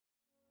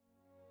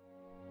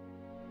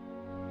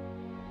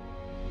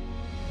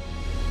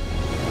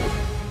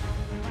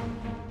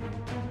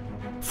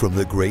From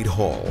the great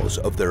halls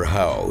of their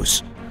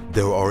house,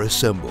 there are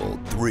assembled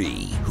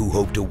three who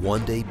hope to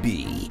one day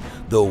be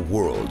the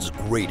world's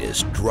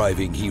greatest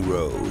driving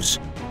heroes.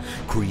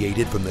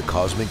 Created from the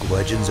cosmic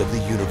legends of the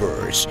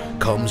universe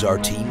comes our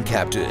team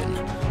captain,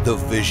 the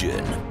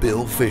Vision,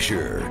 Bill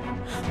Fisher.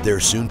 Their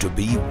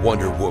soon-to-be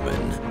Wonder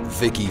Woman,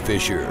 Vicki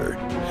Fisher.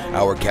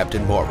 Our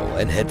Captain Marvel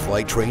and head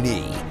flight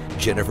trainee,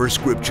 Jennifer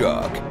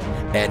Scripchuk.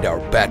 And our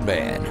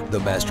Batman, the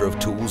master of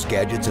tools,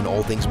 gadgets, and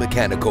all things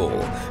mechanical,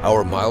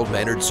 our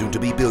mild-mannered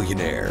soon-to-be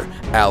billionaire,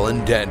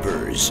 Alan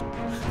Danvers.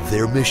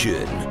 Their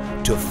mission,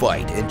 to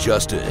fight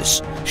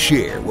injustice,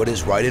 share what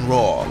is right and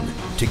wrong,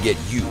 to get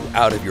you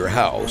out of your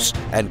house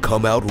and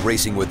come out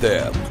racing with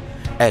them,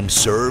 and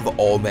serve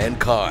all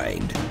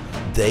mankind.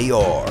 They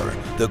are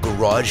the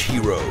Garage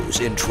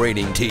Heroes in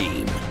Training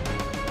Team.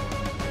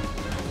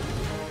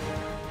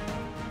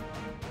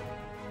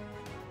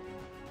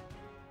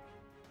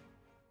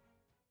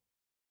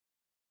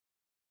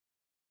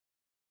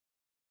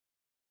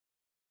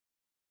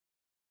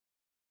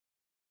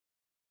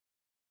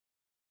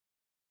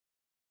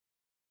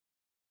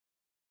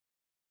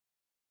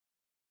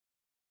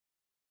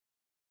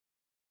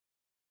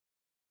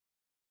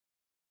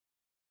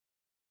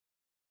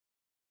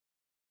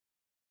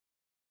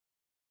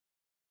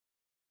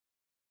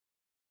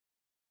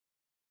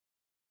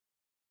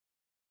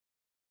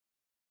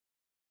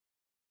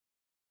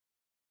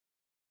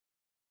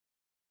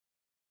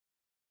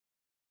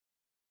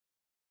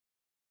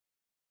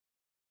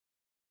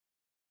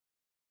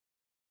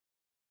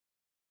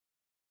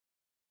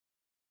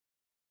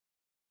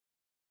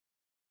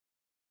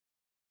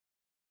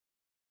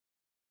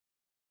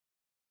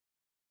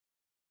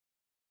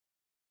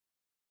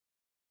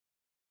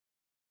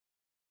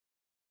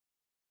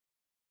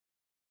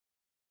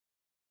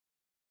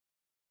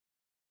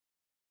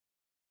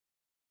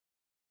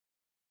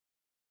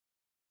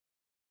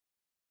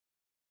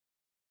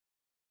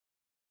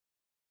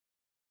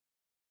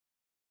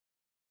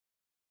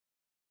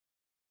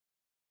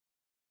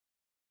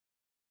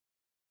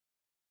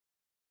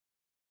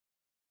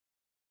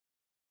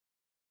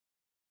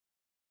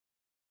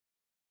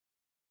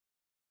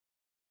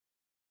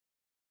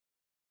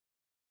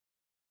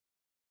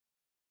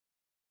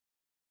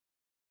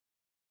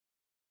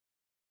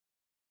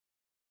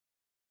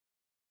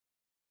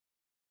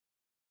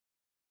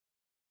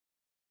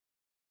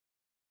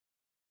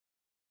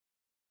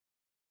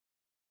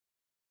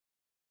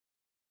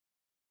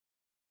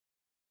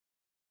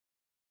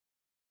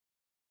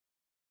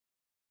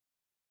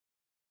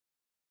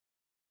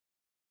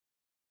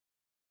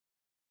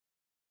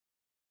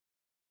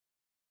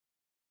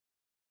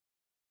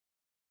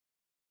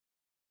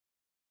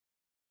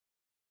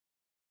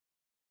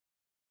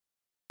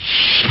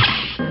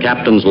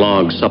 Captain's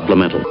Log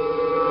Supplemental.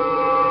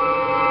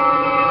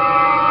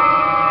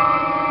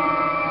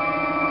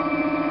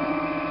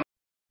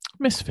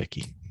 Miss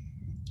Vicki.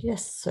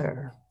 Yes,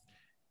 sir.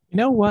 You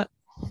know what?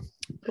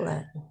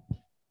 What?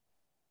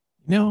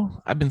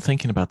 I've been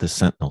thinking about this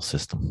Sentinel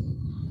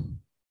system.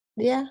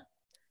 Yeah.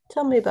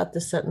 Tell me about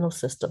the Sentinel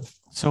system.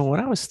 So what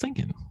I was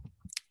thinking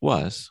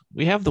was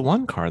we have the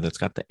one car that's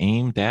got the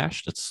aim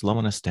dash that's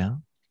slowing us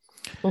down.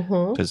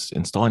 Because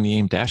installing the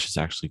aim dash is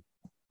actually,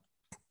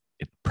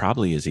 it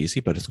probably is easy,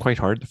 but it's quite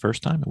hard the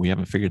first time. We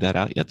haven't figured that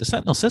out yet. The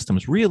Sentinel system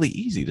is really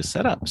easy to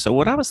set up. So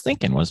what I was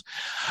thinking was,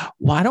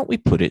 why don't we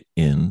put it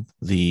in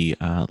the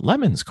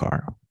Lemons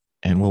car,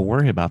 and we'll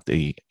worry about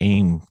the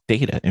aim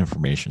data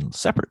information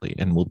separately,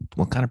 and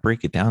we'll kind of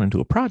break it down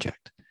into a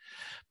project,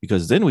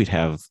 because then we'd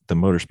have the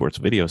motorsports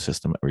video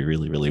system that we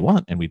really, really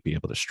want, and we'd be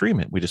able to stream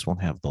it. We just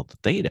won't have the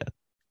data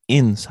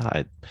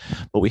inside,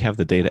 but we have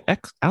the data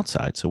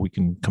outside, so we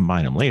can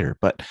combine them later.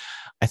 But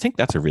I think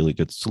that's a really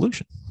good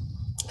solution.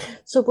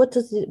 So what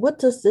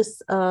does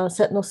this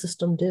Sentinel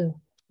system do?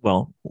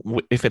 Well,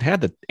 if it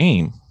had the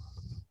aim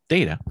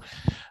data,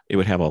 it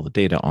would have all the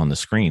data on the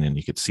screen, and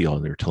you could see all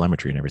their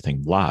telemetry and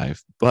everything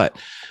live. But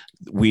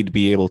we'd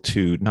be able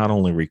to not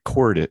only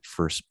record it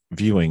for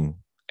viewing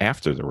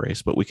after the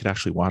race, but we could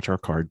actually watch our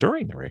car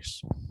during the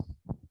race.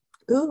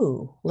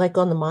 Ooh, like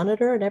on the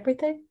monitor and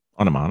everything?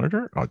 On a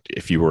monitor,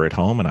 if you were at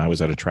home and I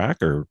was at a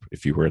track, or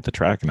if you were at the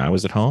track and I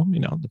was at home,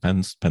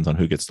 depends on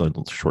who gets the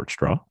short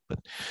straw, but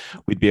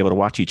we'd be able to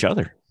watch each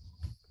other.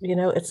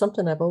 It's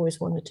something I've always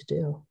wanted to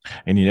do.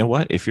 And you know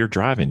what? If you're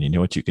driving, you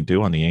know what you can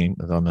do on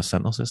the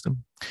Sentinel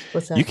system?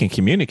 What's that? You can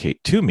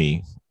communicate to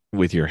me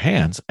with your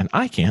hands, and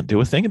I can't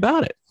do a thing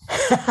about it.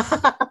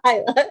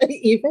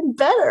 Even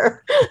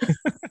better.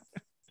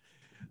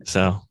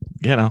 So,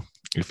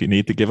 if you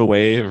need to give a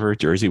wave or a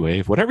Jersey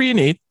wave, whatever you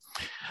need,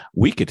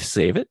 we could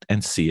save it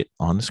and see it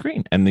on the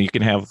screen. And then you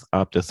can have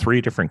up to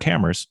 3 different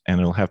cameras, and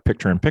it'll have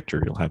picture in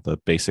picture. You'll have the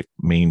basic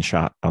main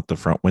shot out the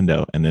front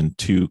window, and then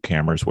 2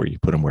 cameras where you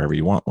put them wherever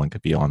you want. One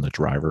could be on the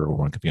driver, or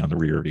one could be on the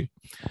rear view.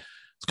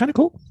 It's kind of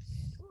cool.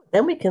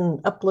 Then we can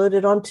upload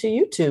it onto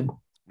YouTube.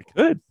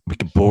 We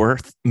could bore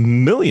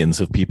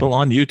millions of people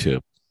on YouTube.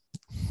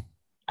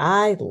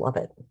 I love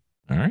it.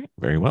 All right.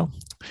 Very well.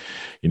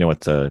 You know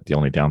what the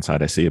only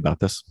downside I see about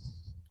this?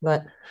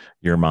 What?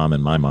 Your mom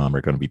and my mom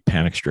are going to be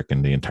panic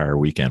stricken the entire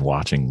weekend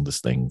watching this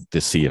thing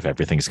to see if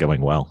everything's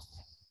going well.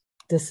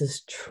 This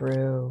is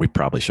true. We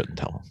probably shouldn't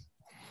tell them.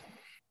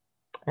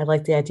 I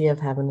like the idea of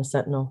having a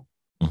sentinel.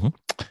 Mm-hmm.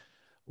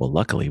 Well,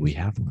 luckily we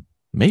have one.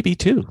 Maybe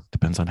two.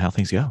 Depends on how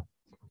things go.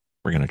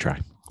 We're going to try.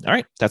 All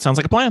right. That sounds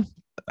like a plan.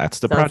 That's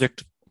the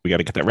project. We got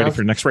to get that ready for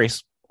the next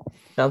race.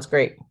 Sounds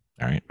great.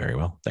 All right. Very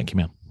well. Thank you,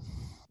 ma'am.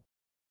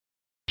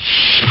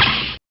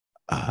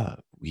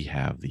 We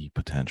have the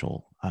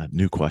potential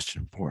new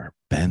question for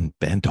Ben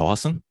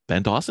Dawson.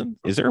 Ben Dawson,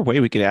 is there a way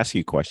we could ask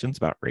you questions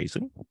about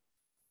racing?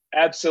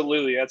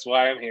 Absolutely. That's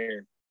why I'm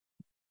here.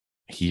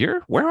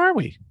 Here? Where are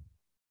we?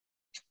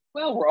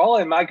 Well, we're all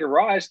in my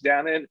garage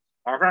down in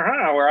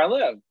where I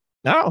live.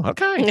 Oh,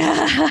 okay.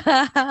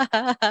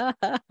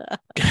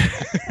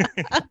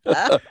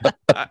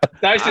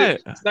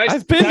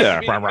 I've been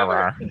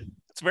there.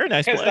 It's a very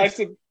nice place.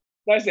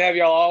 Nice to have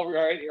y'all all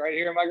right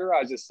here in my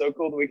garage. It's so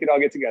cool that we could all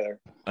get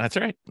together. That's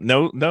right.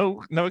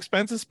 No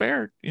expenses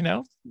spared. You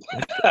know,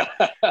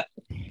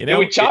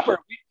 we chopper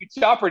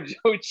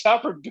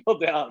Bill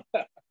down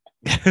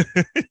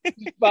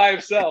by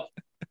himself.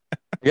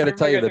 I got to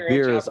tell you, the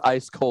beer is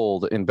ice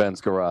cold in Ben's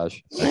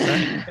garage.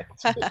 That's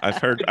right. I've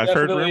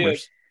heard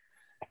rumors.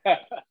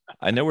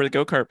 I know where the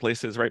go-kart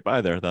place is right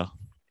by there, though.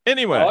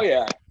 Anyway. Oh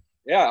yeah.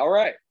 All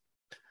right.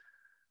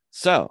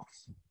 So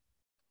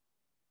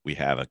we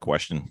have a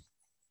question.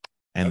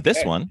 And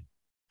this one,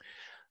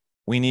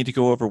 we need to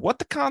go over what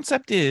the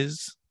concept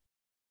is.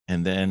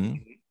 And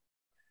then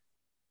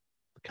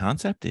the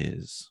concept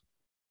is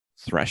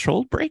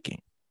threshold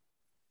braking.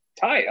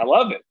 Tight. I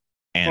love it.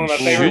 And one of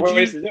my favorite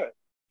ways to do it.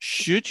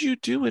 Should you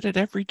do it at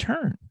every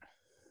turn?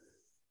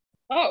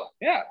 Oh,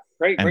 yeah.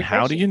 Great. And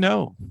how do you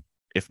know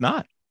if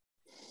not?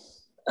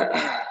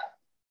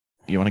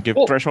 You want to give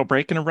threshold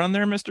braking a run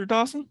there, Mr.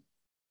 Dawson?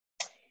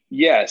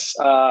 Yes.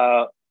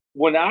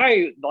 When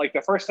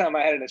the first time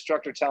I had an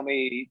instructor tell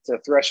me to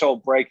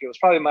threshold brake, it was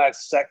probably my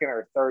second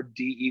or third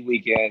DE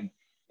weekend.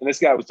 And this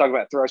guy was talking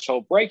about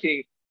threshold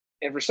braking.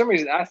 And for some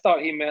reason, I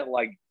thought he meant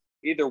like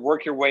either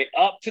work your way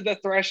up to the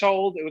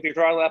threshold with your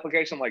throttle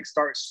application, like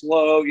start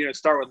slow,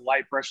 start with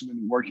light pressure,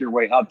 then work your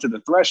way up to the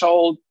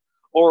threshold,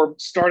 or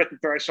start at the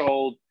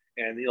threshold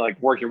and you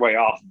work your way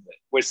off of it,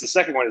 which the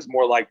second one is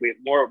more like the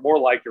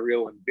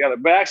real one than the other.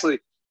 But actually,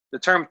 the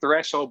term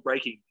threshold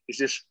braking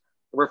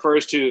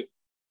refers to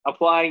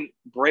applying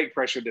brake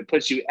pressure that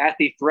puts you at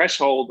the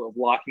threshold of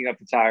locking up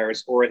the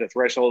tires or at the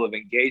threshold of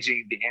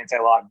engaging the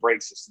anti-lock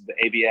brake system, the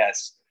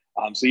ABS.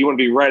 So you want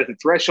to be right at the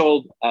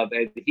threshold of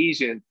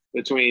adhesion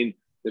between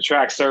the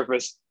track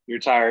surface, your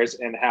tires,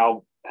 and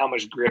how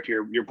much grip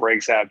your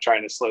brakes have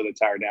trying to slow the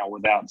tire down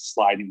without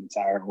sliding the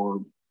tire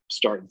or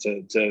starting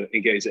to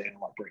engage the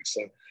anti-lock brakes.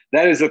 So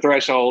that is the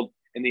threshold.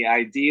 And the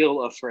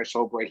ideal of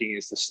threshold braking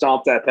is to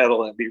stomp that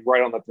pedal and be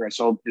right on the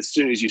threshold as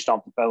soon as you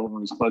stomp the pedal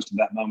or as close to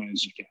that moment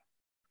as you can.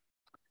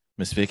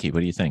 Miss Vicki, what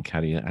do you think? How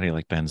do you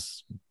like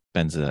Ben's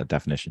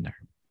definition there?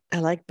 I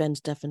like Ben's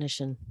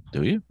definition.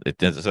 Do you?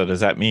 So does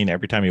that mean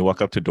every time you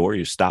walk up to a door,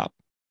 you stop?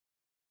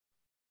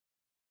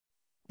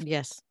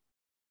 Yes.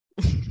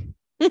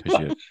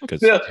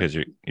 Because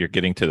you're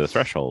getting to the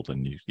threshold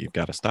and you've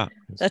got to stop.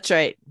 That's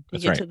right. You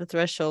get to the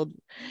threshold.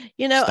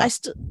 Stop. I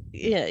still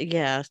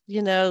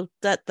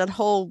that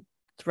whole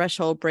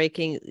threshold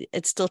braking,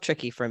 it's still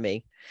tricky for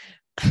me.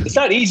 It's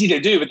not easy to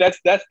do, but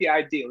that's the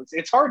ideal.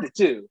 It's hard to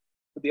do.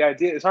 But the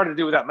idea it's hard to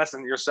do without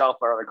messing yourself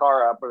or the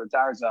car up or the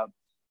tires up.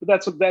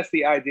 But that's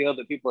the ideal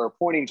that people are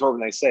pointing toward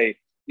when they say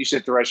you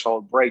should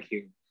threshold brake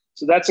here.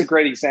 So that's a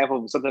great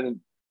example of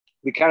something,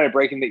 the kind of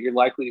braking that you're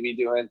likely to be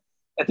doing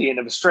at the end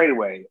of a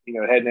straightaway,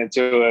 heading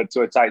into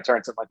a tight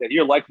turn, something like that.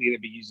 You're likely to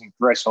be using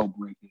threshold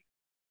braking.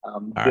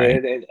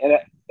 Right.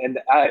 And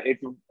I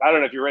don't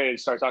know if you're ready to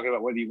start talking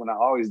about whether you want to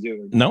always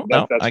do it. No,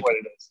 that's what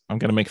it is. I'm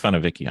going to make fun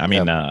of Vicki. I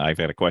mean, I've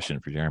got a question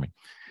for Jeremy.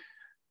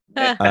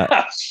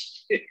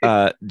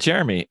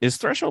 Jeremy, is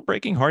threshold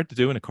braking hard to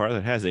do in a car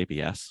that has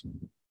ABS?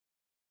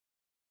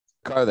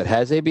 Car that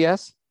has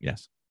ABS?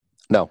 Yes.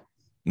 No.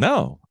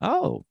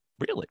 Oh,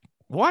 really?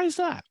 Why is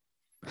that?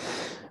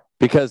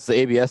 Because the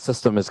ABS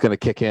system is going to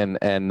kick in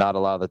and not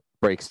allow the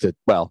brakes to,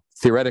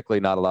 theoretically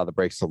not allow the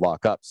brakes to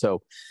lock up.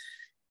 So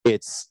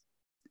it's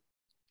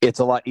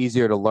a lot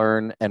easier to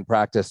learn and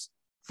practice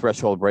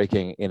threshold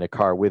braking in a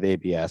car with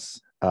ABS.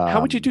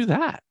 How would you do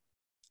that?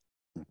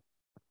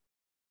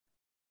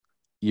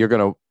 You're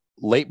going to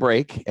late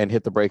brake and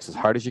hit the brakes as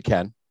hard as you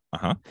can,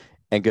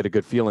 and get a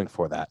good feeling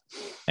for that.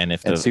 And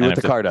see what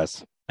the car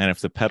does. And if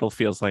the pedal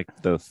feels like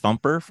the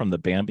thumper from the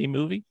Bambi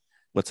movie,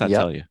 what's that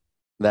tell you?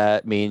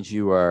 That means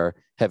you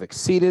have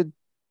exceeded.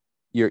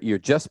 You're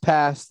just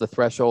past the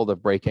threshold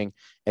of braking,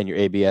 and your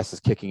ABS is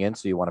kicking in.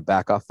 So you want to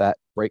back off that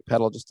brake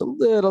pedal just a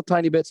little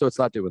tiny bit, so it's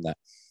not doing that.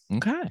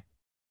 Okay.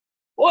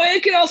 Well,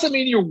 it can also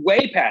mean you're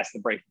way past the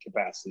braking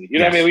capacity. You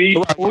know what I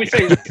mean?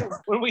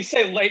 When we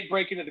say late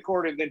braking to the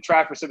corner and then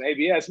try for some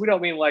ABS, we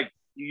don't mean like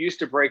You used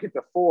to brake at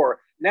the 4.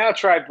 Now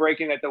try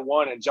braking at the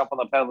 1 and jump on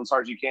the pedal as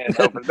hard as you can and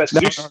hope for the best.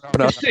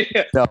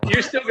 No.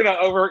 You're still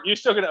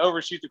gonna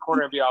overshoot the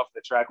corner and be off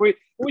the track. We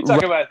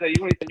talk about that.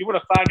 You want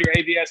to find your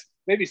ABS.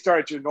 Maybe start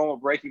at your normal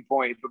braking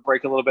point, but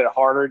brake a little bit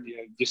harder.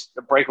 Just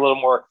brake a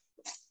little more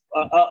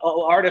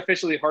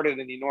artificially harder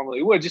than you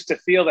normally would, just to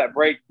feel that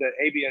brake, the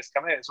ABS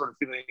come in and sort of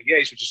feeling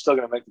engaged, which is still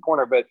going to make the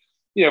corner. But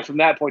from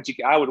that point,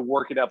 I would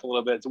work it up a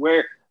little bit to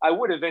where I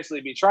would eventually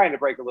be trying to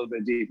brake a little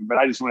bit deeper. But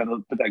I just wanted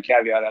to put that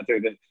caveat out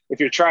there that if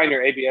you're trying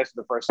your ABS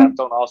for the first time,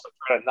 don't also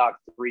try to knock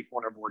 3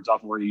 corner boards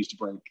off of where you used to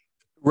brake.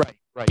 Right.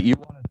 You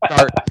want to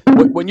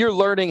start when you're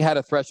learning how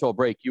to threshold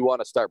brake. You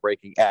want to start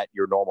braking at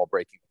your normal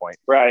braking point,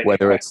 right?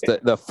 Whether it's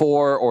the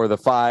 4 or the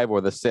 5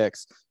 or the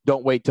 6.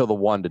 Don't wait till the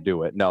 1 to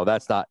do it. No,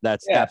 that's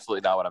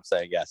absolutely not what I'm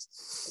saying.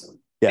 Yes.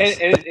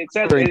 And it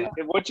says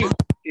what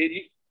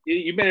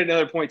you made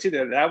another point too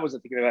that I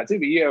wasn't thinking about too.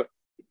 But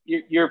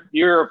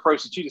your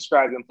approach that you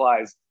described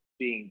implies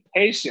being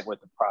patient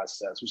with the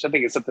process, which I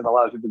think is something a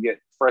lot of people get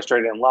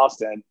frustrated and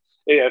lost in.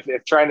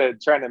 If trying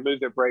to move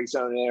their brake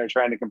zone in or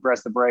trying to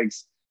compress the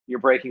brakes, your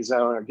braking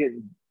zone, or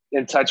getting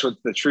in touch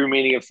with the true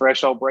meaning of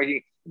threshold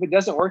braking, if it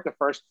doesn't work the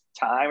first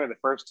time or the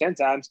first 10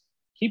 times,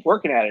 keep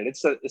working at it.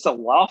 It's a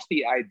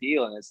lofty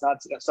ideal, and it's not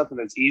something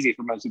that's easy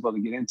for most people to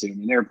get into. I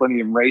mean, there are plenty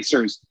of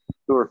racers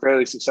who are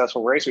fairly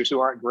successful racers who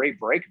aren't great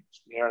brakers.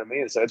 You know what I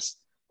mean? So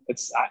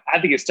I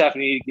think it's tough,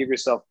 and you need to give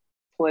yourself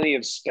plenty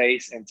of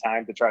space and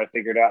time to try to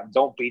figure it out. And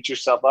don't beat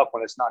yourself up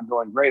when it's not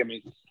going great. I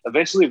mean,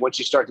 eventually, once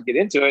you start to get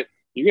into it,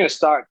 you're going to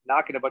start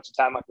knocking a bunch of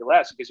time off your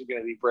laps because you're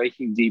going to be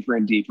braking deeper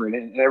and deeper.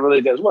 And it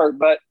really does work,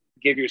 but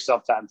give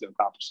yourself time to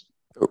accomplish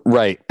it.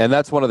 Right. And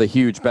that's one of the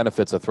huge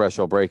benefits of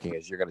threshold braking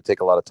is you're going to take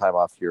a lot of time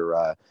off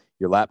your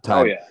lap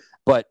time. Oh, yeah.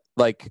 But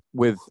like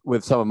with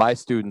some of my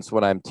students,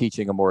 when I'm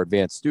teaching a more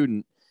advanced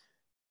student,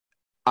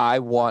 I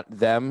want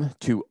them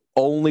to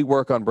only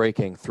work on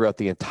braking throughout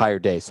the entire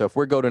day. So if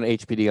we're going to an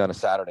HPD on a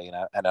Saturday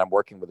and I'm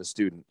working with a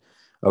student,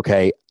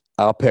 okay,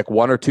 I'll pick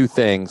 1 or 2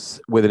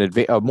 things with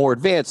a more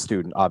advanced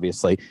student,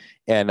 obviously.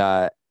 And,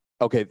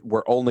 okay,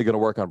 we're only going to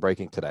work on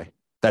braking today.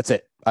 That's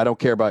it. I don't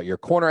care about your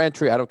corner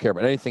entry. I don't care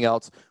about anything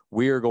else.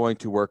 We are going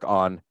to work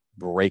on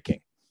braking.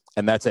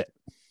 And that's it.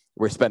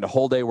 We spend a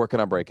whole day working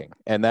on braking.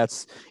 And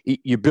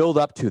you build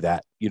up to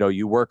that.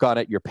 You work on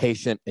it, you're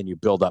patient, and you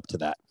build up to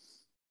that.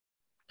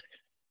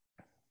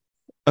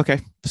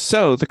 Okay.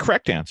 So the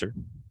correct answer.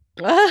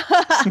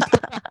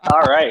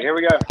 All right, here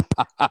we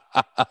go.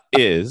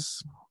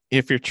 Is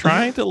if you're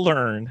trying to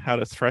learn how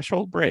to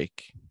threshold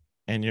brake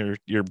and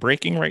you're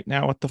braking right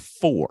now at the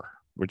 4,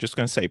 we're just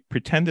going to say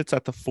pretend it's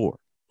at the 4.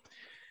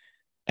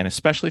 And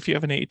especially if you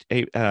have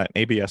an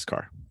ABS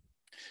car,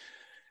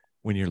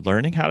 when you're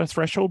learning how to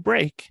threshold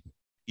brake,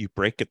 you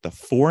brake at the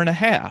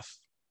 4.5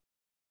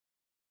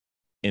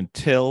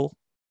 until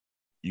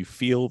you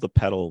feel the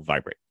pedal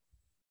vibrate.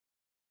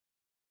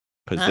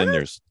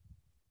 Because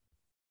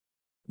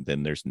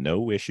then there's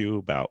no issue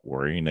about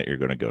worrying that you're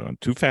going to go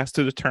too fast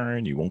to the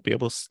turn. You won't be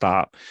able to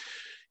stop.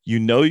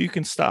 You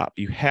can stop.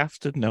 You have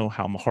to know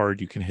how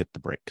hard you can hit the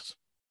brakes.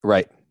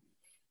 Right.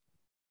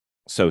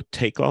 So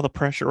take all the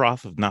pressure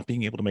off of not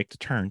being able to make the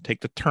turn.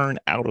 Take the turn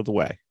out of the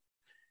way.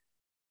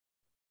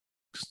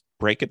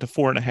 Brake it to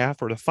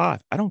 4.5 or to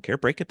 5. I don't care.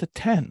 Brake it to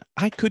 10.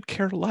 I could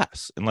care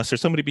less unless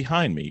there's somebody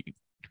behind me.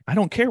 I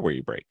don't care where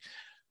you brake.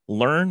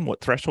 Learn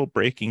what threshold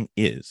braking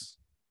is.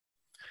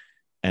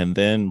 And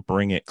then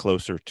bring it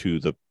closer to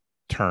the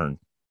turn,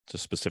 the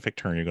specific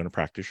turn you're going to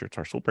practice your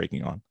threshold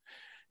braking on.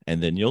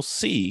 And then you'll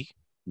see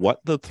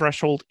what the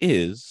threshold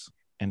is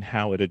and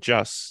how it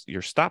adjusts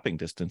your stopping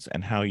distance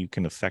and how you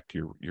can affect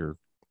your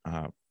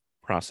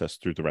process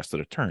through the rest of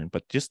the turn.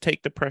 But just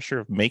take the pressure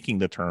of making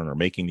the turn or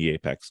making the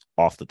apex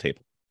off the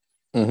table.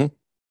 Mm-hmm.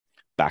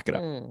 Back it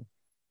up.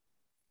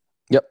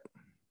 Yep.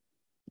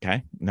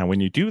 Okay. Now, when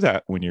you do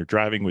that, when you're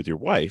driving with your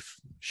wife,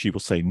 she will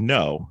say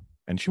no,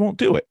 and she won't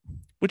do it,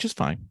 which is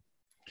fine.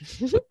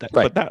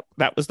 But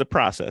that was the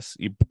process.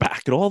 You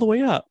back it all the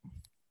way up.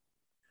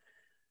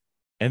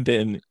 And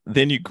then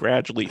you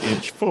gradually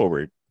inch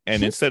forward.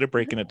 And instead of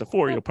braking at the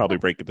 4, you'll probably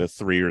brake at the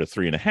 3 or the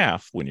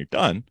 3.5 when you're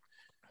done,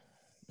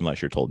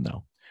 unless you're told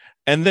no.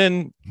 And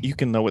then you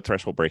can know what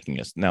threshold braking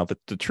is. Now,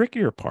 the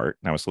trickier part,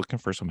 and I was looking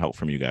for some help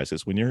from you guys,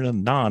 is when you're in a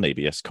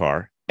non-ABS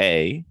car,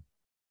 A,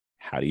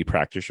 how do you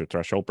practice your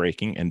threshold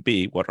braking? And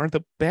B, what are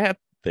the bad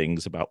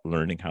things about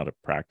learning how to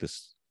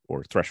practice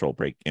or threshold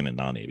brake in a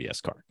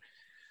non-ABS car?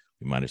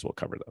 We might as well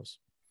cover those.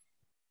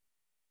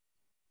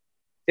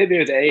 Hit me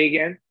with A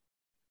again.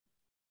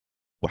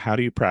 Well, how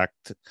do you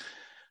practice?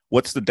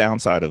 What's the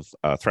downside of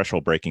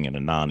threshold braking in a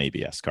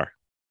non-ABS car?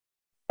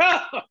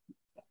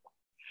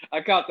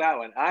 I caught that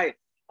one. I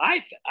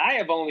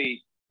have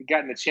only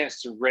gotten the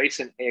chance to race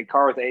in a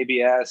car with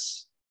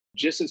ABS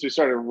just since we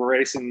started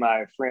racing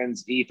my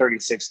friend's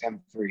E36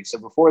 M3. So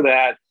before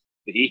that,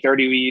 the E30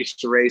 we used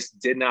to race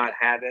did not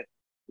have it.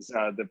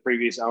 The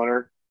previous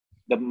owner,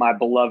 my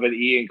beloved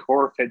Ian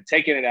Korf, had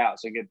taken it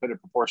out so he could put a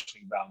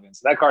proportioning valve in.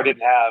 So that car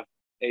didn't have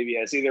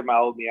ABS either. My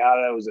old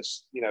Miata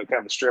was kind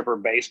of a stripper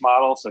base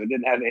model, so it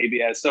didn't have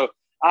ABS. So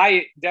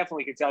I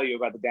definitely can tell you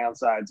about the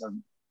downsides of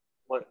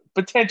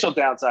potential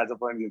downsides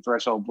of learning the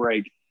threshold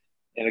brake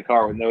in a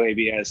car with no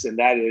ABS, and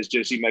that is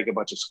just you make a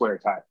bunch of square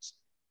tires.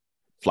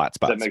 Flat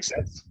spots. Does that make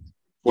sense?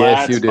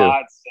 Yes, you do.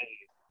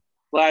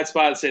 Flat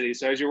spot city.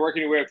 So as you're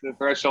working your way up to the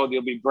threshold,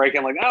 you'll be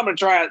braking like, I'm going to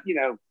try,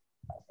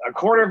 a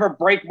quarter of a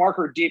brake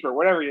marker deeper,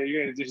 whatever.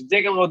 You're going to just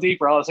dig a little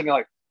deeper. All of a sudden, you're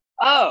like,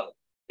 oh,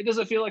 it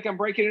doesn't feel like I'm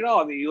braking at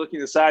all. And then you look in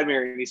the side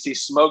mirror and you see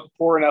smoke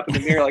pouring up in the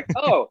mirror, like,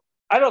 oh,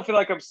 I don't feel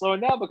like I'm slowing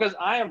down because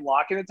I am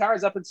locking the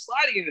tires up and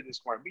sliding into this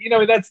corner.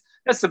 But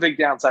that's the big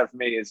downside for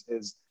me is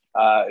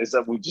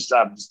that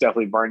I've just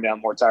definitely burned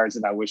down more tires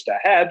than I wished I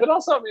had. But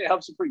also, it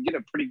helps you get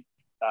a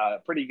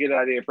pretty good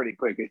idea pretty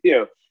quick.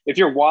 If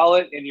your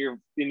wallet and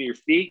your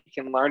feet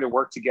can learn to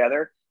work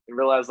together and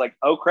realize like,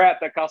 oh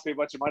crap, that costs me a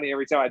bunch of money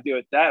every time I do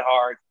it that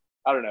hard.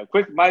 I don't know.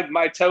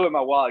 My toe and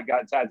my wallet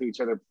got tied to each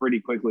other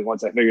pretty quickly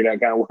once I figured out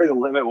kind of where the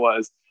limit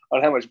was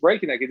on how much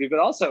braking I could do. But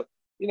also,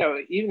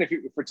 even if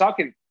we're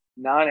talking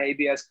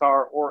non-ABS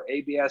car or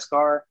ABS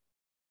car,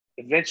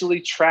 eventually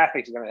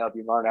traffic is going to help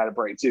you learn how to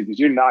brake too, because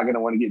you're not going to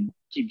want to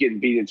keep getting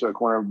beat into a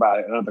corner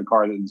by another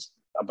car that's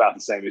about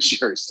the same as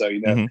yours. So,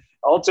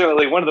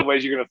 ultimately, one of the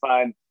ways you're going to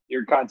find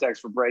your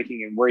context for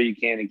braking and where you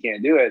can and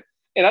can't do it.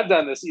 And I've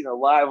done this,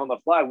 live on the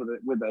fly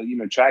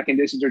with track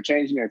conditions are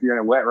changing. If you're in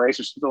a wet race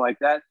or something like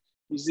that,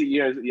 you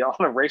see, on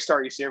a race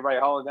start, you see everybody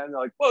hauling down. And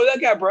they're like, whoa, that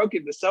guy broke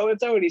into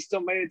so-and-so and he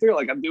still made it through.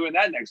 Like, I'm doing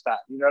that next time.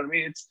 You know what I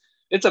mean?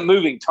 It's a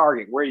moving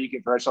target where you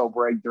can threshold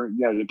brake,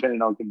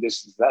 depending on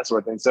conditions, that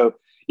sort of thing. So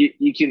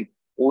you can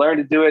learn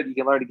to do it. You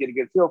can learn to get a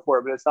good feel for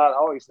it, but it's not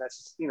always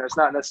necessary. It's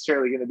not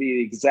necessarily going to be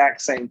the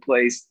exact same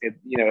place,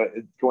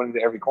 going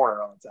into every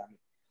corner all the time.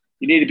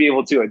 You need to be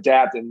able to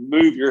adapt and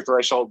move your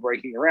threshold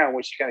braking around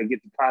once you kind of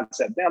get the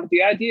concept down. But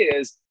the idea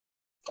is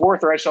for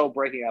threshold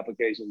braking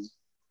applications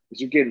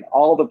is you're getting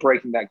all the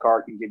braking that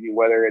car can give you,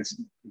 whether it's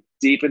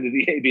deep into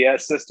the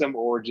ABS system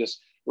or just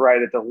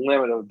right at the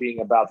limit of being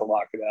about to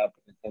lock it up,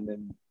 and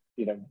then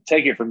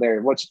take it from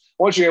there. Once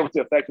you're able to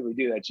effectively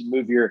do that, you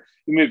move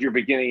your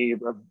beginning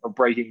of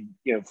braking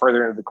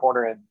further into the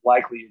corner, and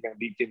likely you're going to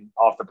be getting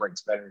off the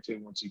brakes better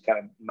too once you kind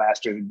of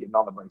master getting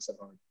on the brakes that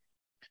hard.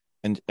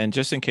 And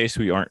just in case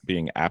we aren't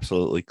being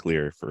absolutely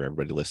clear for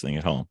everybody listening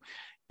at home,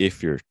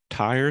 if your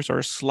tires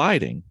are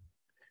sliding,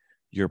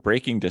 your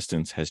braking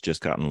distance has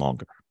just gotten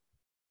longer.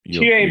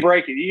 You ain't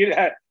braking.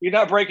 You're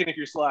not braking if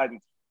you're sliding.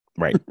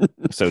 Right.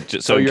 So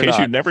in case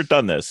you've never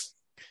done this,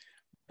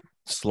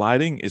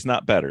 sliding is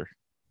not better.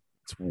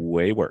 It's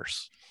way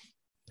worse.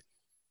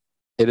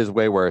 It is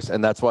way worse.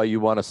 And that's why you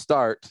want to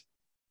start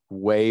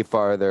way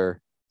farther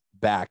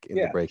back in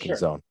the braking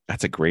zone.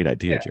 That's a great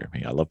idea,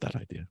 Jeremy. I love that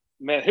idea.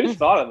 Man, who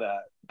thought of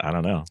that? I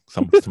don't know.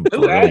 Some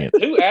brilliant.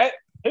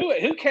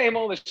 Who came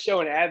on the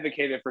show and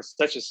advocated for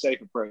such a safe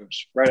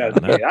approach right out of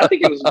the gate? I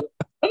think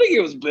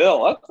it was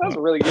Bill. That was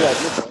a really good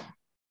idea.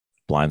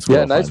 Blind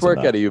squirrel. Yeah, nice work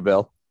out of you,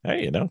 Bill.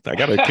 Hey, I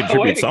got to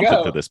contribute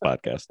something to this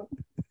podcast.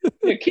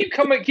 Keep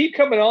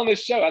coming on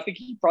this show. I think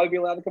he'd probably be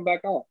allowed to come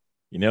back on.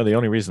 The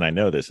only reason I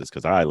know this is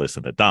because I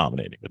listen to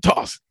Dominating with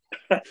Dawson.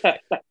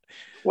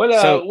 What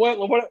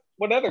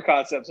other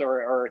concepts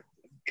are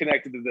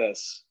connected to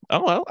this?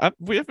 Oh well,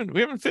 we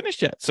haven't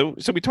finished yet. So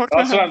we talked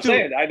about. That's what I'm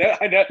saying. I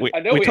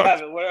know we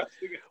haven't. What else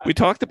we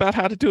talked about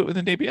how to do it with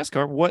an ABS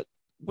car. What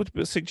would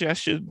the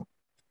suggestion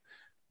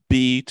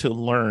be to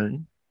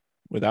learn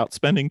without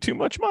spending too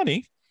much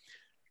money?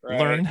 Right.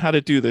 Learn how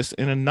to do this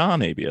in a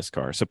non-ABS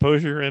car.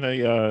 Suppose you're in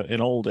an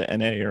old NA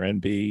or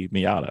NB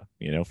Miata,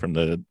 from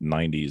the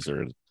 90s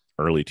or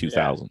early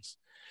 2000s. Yeah.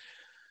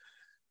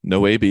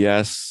 No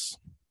ABS.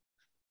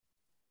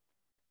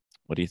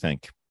 What do you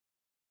think?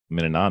 I'm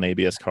in a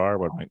non-ABS car.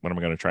 What am I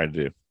going to try to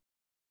do?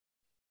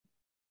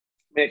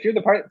 Man, if you're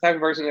the type of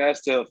person who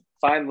has to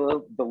find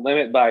the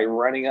limit by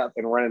running up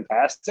and running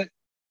past it,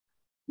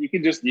 you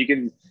can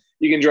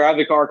drive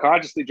the car,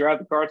 consciously drive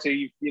the car till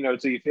you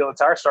feel the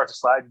tire start to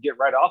slide and get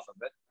right off of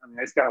it. I mean,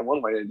 that's kind of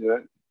one way to do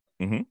it.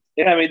 Mm-hmm.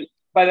 Yeah, I mean,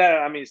 by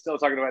that, still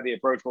talking about the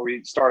approach where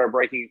we start our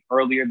braking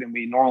earlier than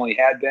we normally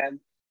had been.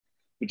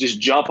 We just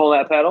jump on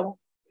that pedal,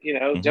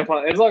 mm-hmm. jump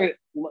on. As long as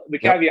the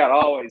caveat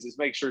always is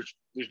make sure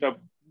there's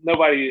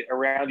nobody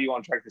around you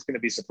on track that's going to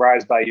be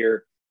surprised by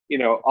your,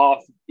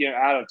 off,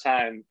 out of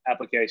time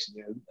application.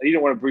 You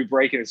don't want to be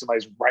braking and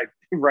somebody's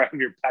right on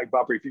your back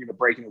bumper if you're going to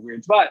brake in a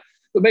weird spot.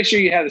 But make sure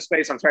you have the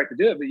space on track to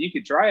do it. But you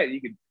could try it.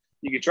 You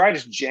could try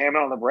just jamming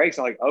on the brakes.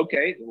 I'm like,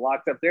 okay,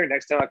 locked up there.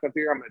 Next time I come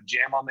through, I'm going to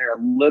jam on there a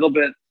little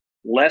bit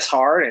less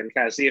hard and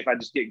kind of see if I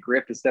just get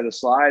grip instead of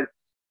slide.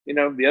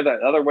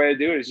 The other way to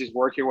do it is just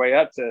work your way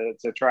up to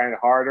trying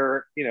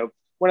harder.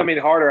 When I mean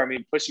harder, I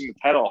mean pushing the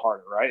pedal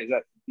harder, right? Is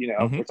that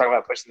mm-hmm. We're talking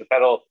about pushing the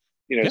pedal,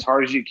 as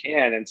hard as you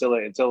can until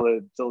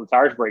the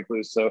tires break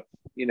loose. So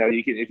you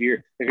can if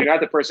you're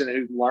not the person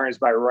who learns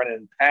by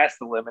running past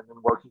the limit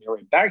and working your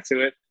way back to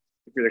it.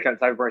 If you're the kind of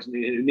type of person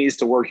who needs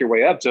to work your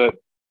way up to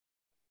it,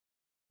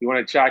 you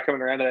want to try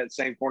coming around to that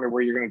same corner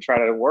where you're going to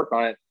try to work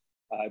on it.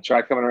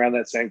 Try coming around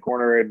that same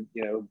corner and,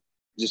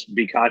 just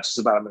be conscious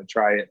about, I'm going to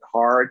try it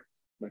hard.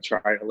 I'm going to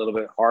try it a little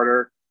bit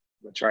harder.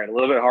 We'll try it a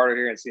little bit harder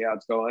here and see how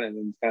it's going, and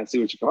then kind of see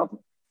what you come up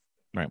with.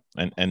 Right.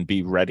 And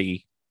be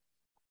ready,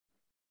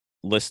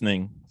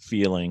 listening,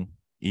 feeling,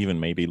 even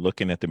maybe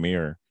looking at the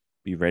mirror,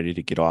 be ready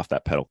to get off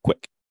that pedal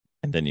quick.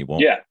 And then you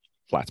won't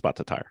flat spot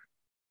the tire.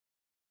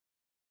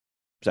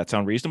 Does that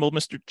sound reasonable,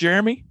 Mr.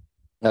 Jeremy?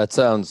 That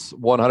sounds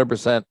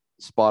 100%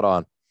 spot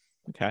on.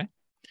 Okay.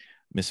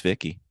 Miss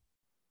Vicki.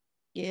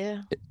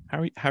 Yeah.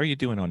 How are you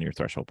doing on your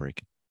threshold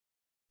braking?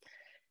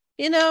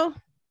 I'm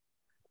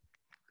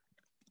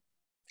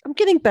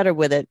getting better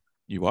with it.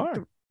 You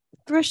are.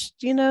 That's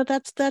the end of the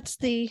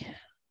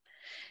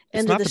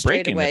It's not the braking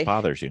straightaway that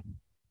bothers you.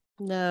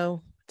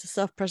 No, the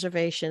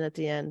self-preservation at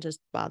the end just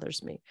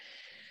bothers me.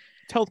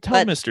 Tell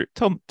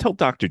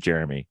Dr.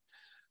 Jeremy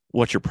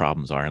what your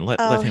problems are, and let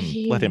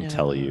him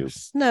tell you.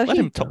 No, let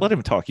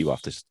him talk you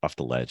off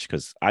the ledge,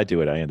 because I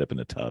do it. I end up in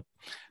the tub.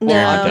 No,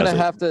 I'm gonna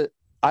have to.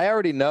 I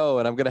already know,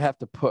 and I'm gonna have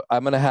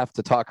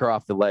to talk her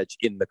off the ledge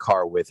in the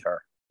car with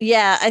her.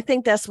 Yeah, I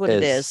think that's what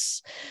it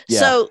is.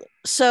 Yeah.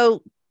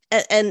 So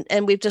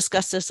and we've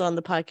discussed this on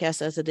the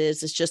podcast as it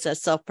is. It's just that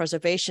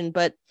self-preservation,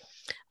 but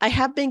I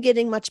have been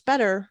getting much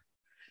better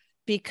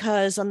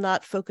because I'm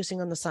not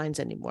focusing on the signs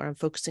anymore. I'm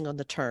focusing on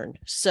the turn.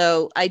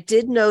 So I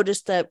did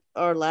notice that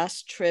our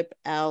last trip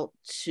out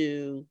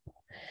to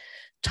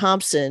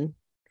Thompson,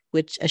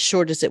 which as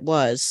short as it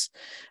was,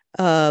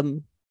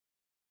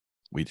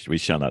 we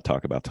shall not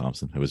talk about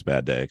Thompson. It was a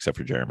bad day, except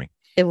for Jeremy.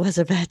 It was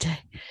a bad day,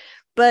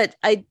 but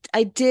I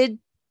did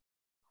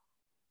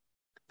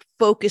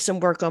focus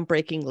and work on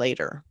braking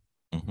later.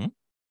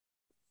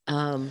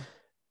 Mm-hmm.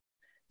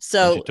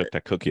 So you took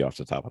that cookie off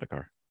the top of the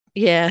car.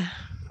 Yeah.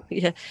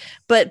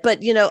 But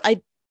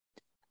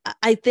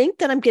I think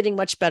that I'm getting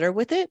much better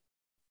with it,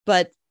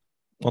 but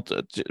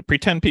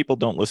pretend people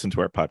don't listen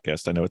to our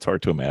podcast. I know it's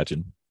hard to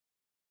imagine.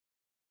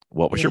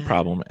 What was your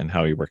problem and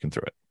how are you working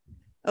through it?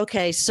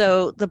 Okay.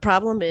 So the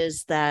problem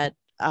is that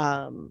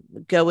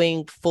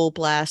going full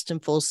blast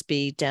and full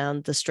speed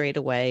down the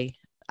straightaway,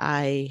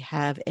 I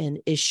have an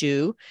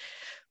issue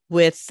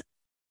with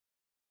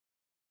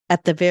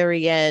at the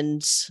very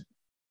end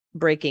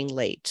braking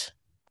late.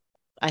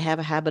 I have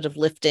a habit of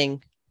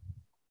lifting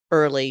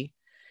early,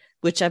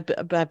 which I've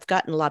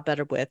gotten a lot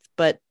better with.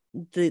 But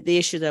the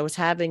issue that I was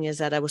having is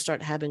that I would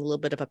start having a little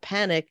bit of a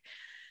panic,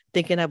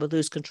 thinking I would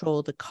lose control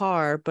of the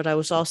car. But I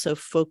was also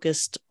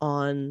focused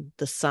on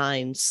the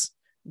signs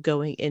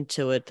going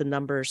into it, the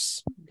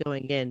numbers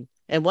going in.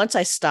 And once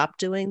I stopped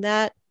doing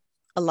that,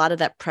 a lot of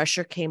that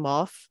pressure came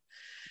off.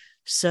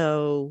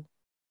 So,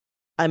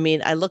 I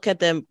mean, I look at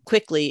them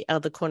quickly out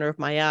of the corner of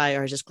my eye,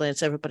 or I just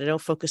glance over, but I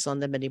don't focus on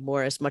them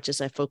anymore as much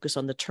as I focus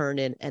on the turn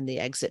in and the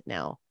exit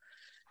now.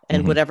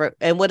 And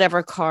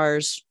whatever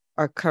cars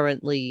are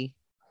currently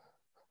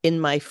in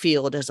my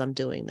field as I'm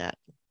doing that.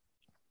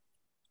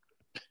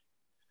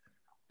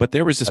 But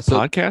there was this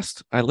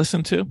podcast I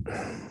listened to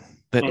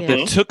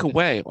that took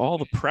away all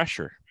the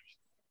pressure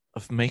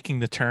of making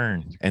the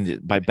turn, and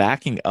by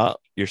backing up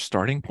your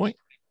starting point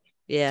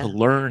to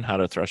learn how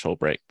to threshold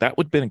brake. That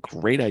would have been a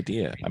great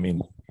idea. I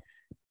mean,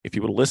 if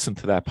you would have listened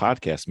to that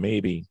podcast,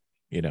 maybe,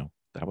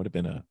 that would have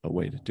been a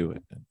way to do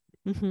it.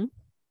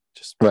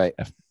 Just right.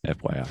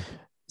 FYI.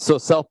 So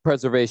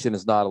self-preservation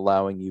is not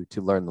allowing you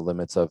to learn the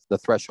limits of the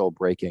threshold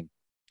braking.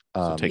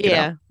 So take it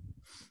out.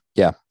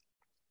 Yeah.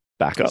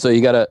 Back up. So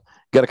you gotta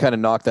kind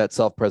of knock that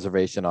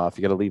self-preservation off.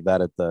 You gotta leave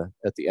that at the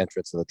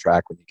entrance of the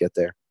track when you get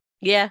there.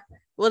 Yeah.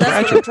 Well,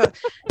 that's what I'm trying.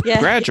 Yeah.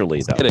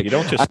 Gradually, though. You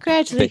don't just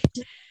gradually.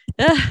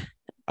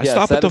 I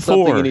stop at the 4.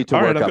 All right,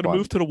 I'm going to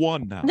move to the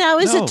 1 now. Now,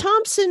 is it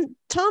Thompson?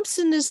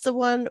 Thompson is the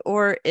one,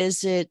 or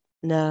is it?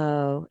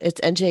 No, it's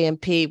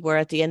NJMP, where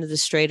at the end of the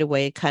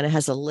straightaway it kind of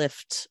has a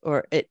lift,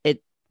 or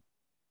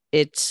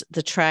it's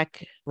the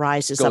track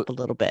rises up a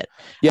little bit.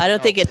 Yeah. I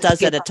don't think it does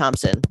that at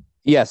Thompson.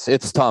 Yes,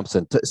 it's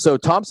Thompson. So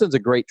Thompson's a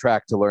great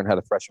track to learn how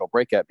to threshold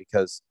brake at,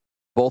 because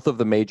both of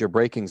the major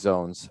braking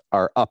zones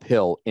are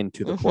uphill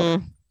into the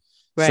corner.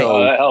 Right.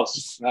 So that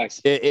helps.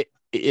 Nice.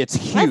 It's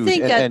huge. I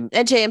think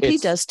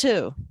NJMP does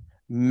too.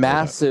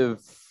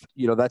 Massive.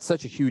 That's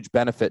such a huge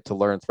benefit to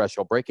learn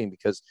threshold braking,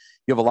 because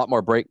you have a lot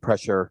more brake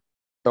pressure.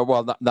 Or,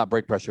 well, not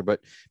brake pressure, but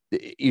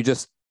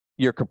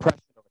your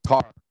compression of the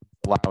car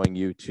allowing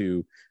you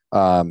to,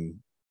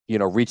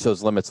 reach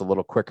those limits a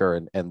little quicker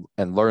and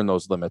learn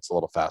those limits a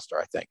little faster,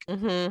 I think.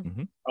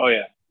 Oh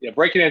yeah. Yeah.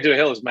 Breaking into a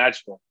hill is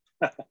magical.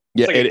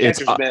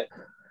 It's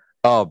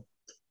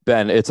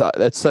Ben,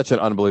 it's such an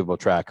unbelievable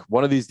track.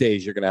 One of these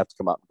days, you're going to have to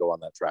come out and go on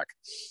that track.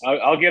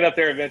 I'll get up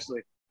there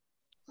eventually.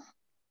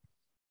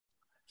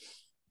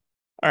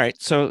 All right,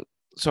 so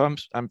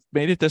I'm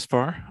made it this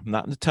far. I'm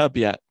not in the tub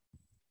yet.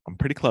 I'm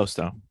pretty close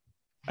though.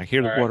 I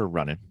hear the water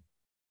running.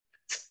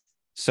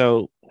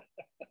 So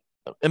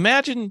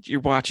imagine you're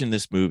watching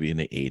this movie in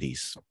the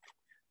 80s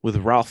with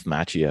Ralph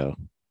Macchio,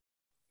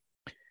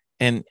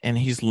 and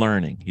he's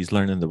learning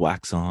the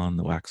wax on,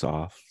 the wax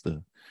off,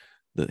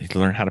 he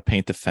learned how to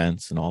paint the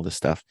fence and all this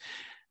stuff.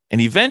 And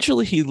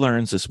eventually he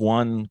learns this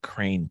one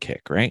crane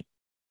kick, right?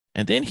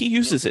 And then he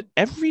uses it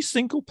every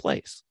single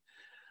place.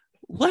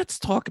 Let's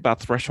talk about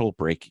threshold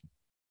braking.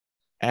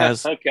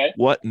 as Okay.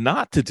 what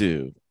not to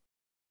do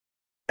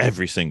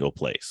every single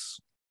place.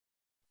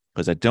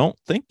 Because I don't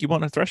think you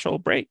want a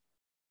threshold brake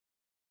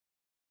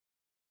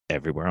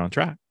everywhere on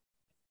track.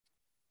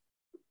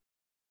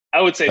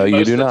 I would say No, you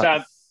most do of the not.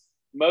 time,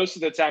 most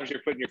of the times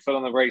you're putting your foot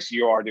on the brakes,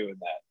 you are doing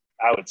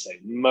that. I would say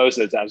most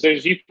of the times. There's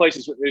a few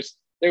places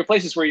there are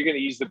places where you're going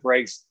to use the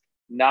brakes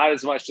not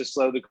as much to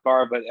slow the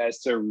car, but as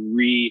to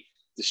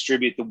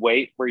redistribute the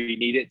weight where you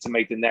need it to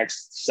make the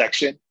next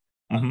section.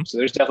 So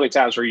there's definitely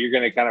times where you're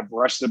going to kind of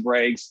brush the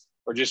brakes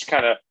or just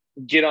kind of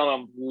get on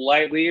them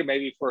lightly, or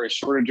maybe for a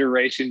shorter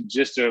duration,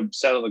 just to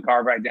settle the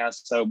car back down.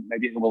 So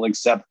maybe it will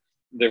accept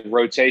the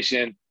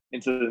rotation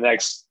into the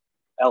next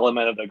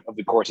element of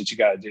the course that you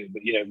got to do.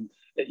 But,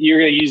 you're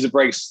going to use the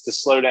brakes to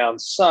slow down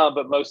some,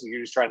 but mostly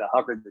you're just trying to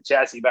hunker the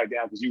chassis back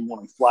down because you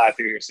want to fly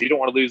through here. So you don't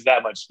want to lose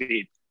that much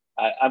speed.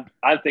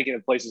 I'm thinking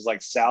of places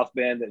like South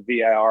Bend at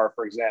VIR,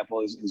 for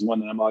example, is one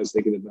that I'm always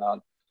thinking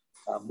about.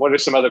 What are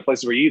some other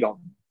places where you don't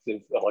do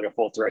like a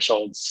full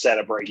threshold set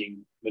of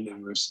braking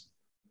maneuvers?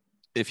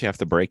 If you have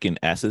to brake in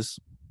S's,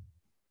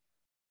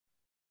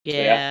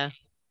 Yeah.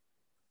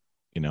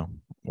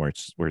 where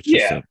it's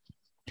just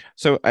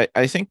so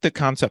I think the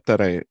concept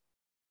that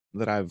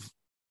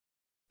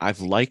I've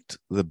liked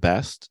the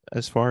best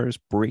as far as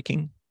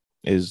braking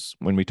is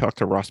when we talk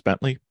to Ross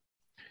Bentley,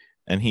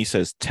 and he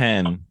says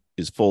 10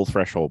 is full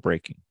threshold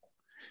braking,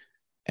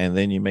 and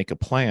then you make a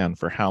plan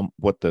for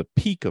what the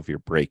peak of your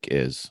brake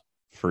is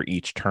for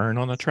each turn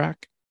on the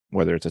track,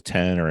 whether it's a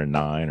 10 or a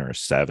 9 or a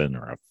 7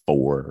 or a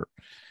 4.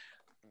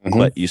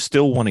 But you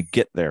still want to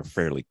get there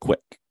fairly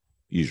quick,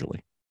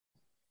 usually,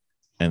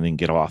 and then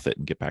get off it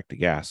and get back to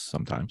gas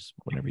sometimes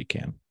whenever you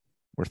can,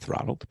 or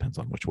throttle, depends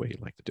on which way you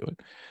like to do it.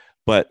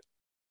 But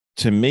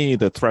to me,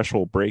 the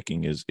threshold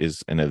braking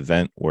is an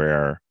event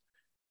where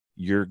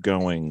you're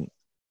going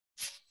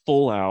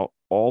full out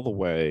all the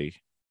way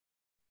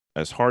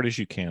as hard as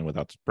you can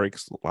without the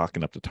brakes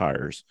locking up the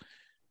tires,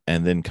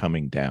 and then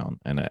coming down.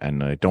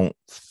 And I don't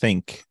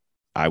think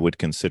I would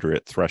consider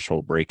it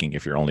threshold braking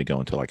if you're only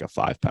going to like a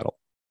 5 pedal.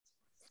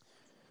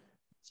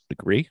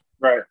 Agree?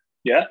 Right.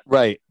 Yeah.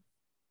 Right.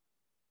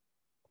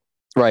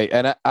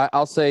 And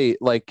I'll say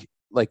like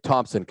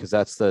Thompson, because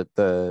that's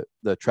the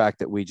track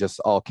that we just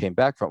all came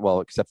back from.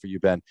 Well, except for you,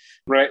 Ben.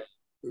 Right.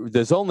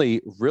 There's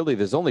only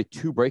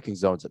 2 braking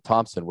zones at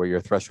Thompson where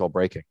you're threshold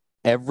braking.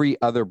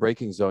 Every other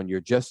braking zone,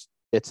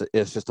 it's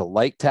just a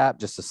light tap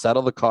just to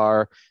settle the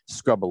car,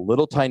 scrub a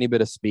little tiny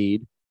bit of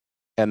speed,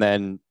 and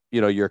then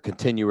you're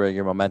continuing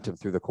your momentum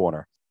through the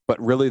corner. But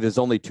really, there's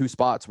only 2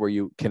 spots where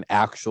you can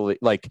actually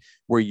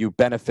where you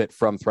benefit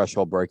from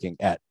threshold braking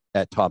at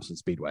Thompson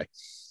Speedway.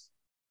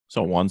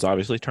 So one's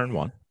obviously turn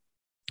 1.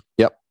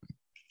 Yep.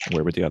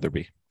 Where would the other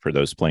be for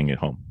those playing at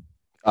home?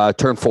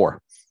 Turn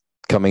 4,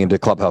 coming into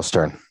clubhouse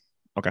turn.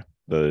 Okay.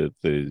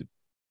 The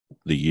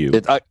U.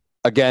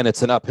 Again,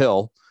 it's an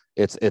uphill.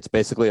 It's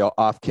basically an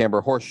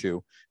off-camber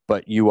horseshoe,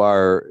 but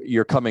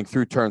you're coming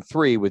through turn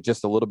 3 with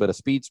just a little bit of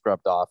speed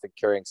scrubbed off and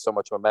carrying so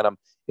much momentum.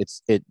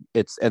 It's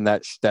and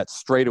that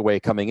straightaway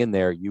coming in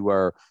there,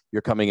 you're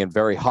coming in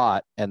very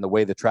hot, and the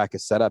way the track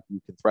is set up,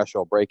 you can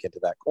threshold brake into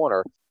that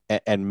corner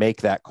and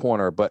make that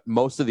corner. But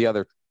most of the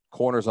other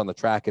corners on the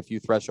track, if you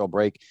threshold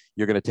brake,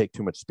 you're going to take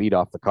too much speed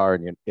off the car,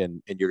 and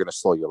you're going to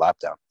slow your lap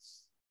down.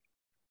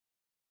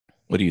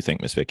 What do you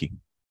think, Miss Vicki?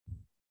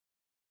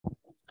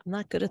 I'm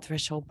not good at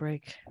threshold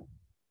brake.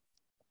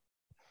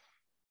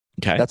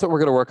 Okay. That's what we're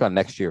going to work on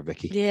next year,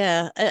 Vicki.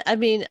 Yeah. I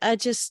mean, I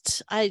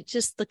just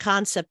the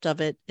concept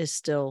of it is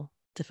still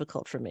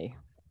difficult for me.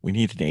 We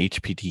need an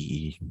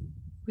HPDE.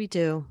 We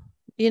do.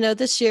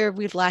 This year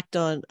we've lacked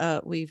on, I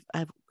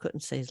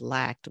couldn't say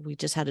lacked. We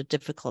just had a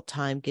difficult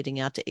time getting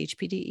out to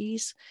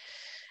HPDEs.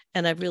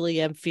 And I really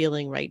am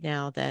feeling right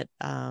now that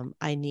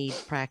I need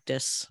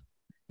practice,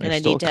 and I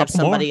need to have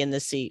somebody in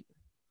the seat.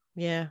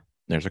 Yeah.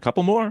 There's a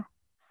couple more.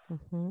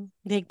 Mm-hmm.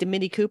 Take the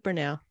Mini Cooper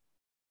now.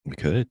 We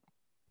could.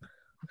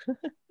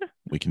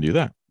 We can do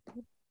that.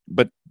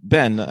 But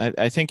Ben,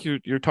 I think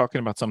you're talking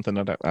about something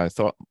that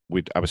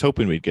I was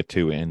hoping we'd get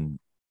to, and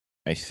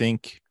I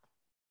think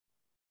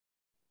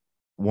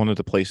one of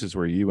the places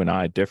where you and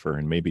I differ,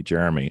 and maybe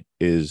Jeremy,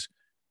 is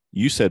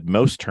you said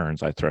most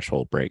turns I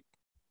threshold brake,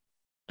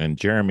 and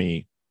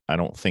Jeremy, I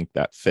don't think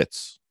that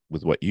fits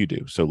with what you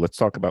do. So let's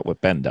talk about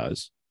what Ben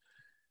does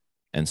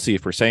and see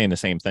if we're saying the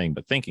same thing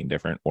but thinking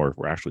different, or if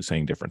we're actually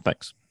saying different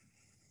things.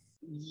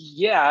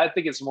 Yeah, I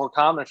think it's more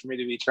common for me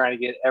to be trying to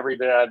get every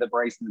bit out of the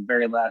brakes in the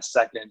very last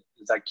second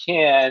as I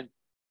can,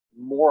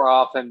 more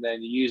often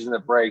than using the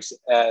brakes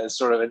as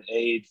sort of an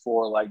aid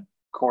for like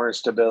corner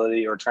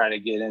stability or trying to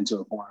get into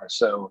a corner.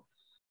 So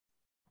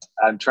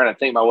I'm trying to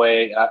think my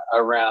way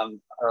around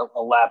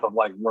a lap of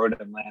like road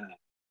Atlanta.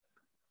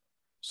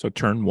 So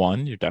turn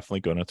 1, you're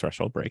definitely going to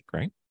threshold brake,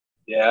 right?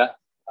 Yeah.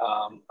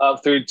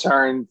 Up through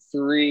turn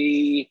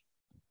 3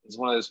 is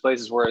one of those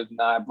places where it's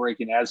not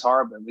braking as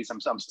hard, but at least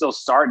I'm still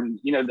starting,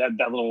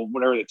 that little,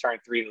 whatever the turn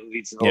 3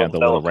 leads to the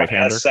little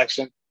right-hander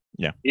section.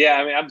 Yeah. Yeah.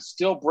 I mean, I'm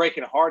still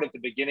braking hard at the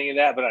beginning of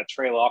that, but I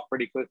trail off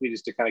pretty quickly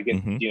just to kind of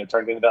get,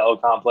 turn into that little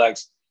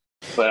complex.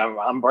 but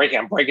I'm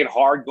breaking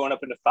hard going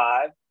up into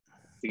 5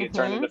 to get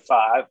turned into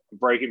 5. I'm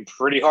breaking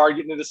pretty hard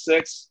getting into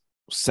 6.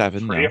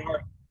 7, pretty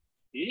hard.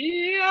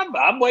 Yeah,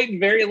 I'm waiting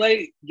very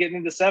late getting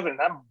into 7, and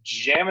I'm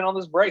jamming on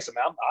this brakes. I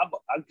mean,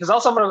 because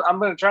also I'm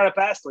gonna try to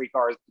pass 3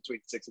 cars between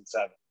 6 and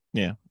 7.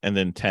 Yeah, and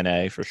then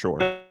 10A for sure.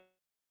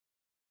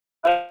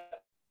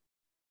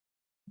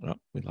 Oh,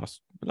 we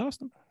lost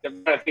them.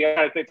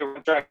 I think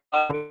the track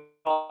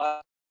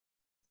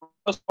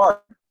most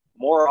part,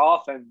 more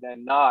often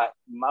than not,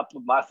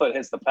 my foot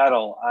hits the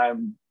pedal.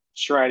 I'm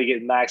trying to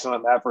get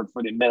maximum effort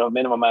for the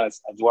minimum amount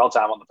of dwell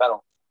time on the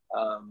pedal.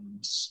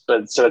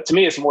 But so to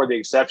me, it's more the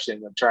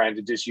exception of trying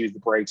to just use the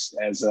brakes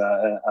as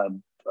a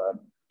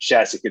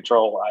chassis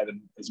control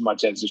item as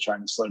much as just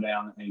trying to slow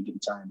down and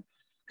get turned.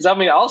 Because I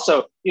mean,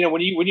 also,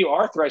 when you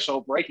are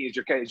threshold braking, as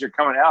you're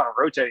coming out and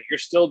rotating, you're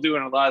still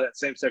doing a lot of that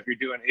same stuff you're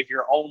doing if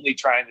you're only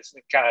trying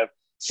to kind of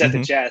set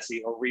the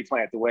chassis or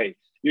replant the weight.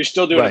 You're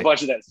still doing a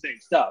bunch of that same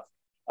stuff.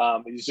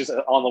 It's just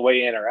on the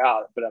way in or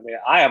out. But I mean,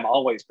 I am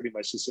always pretty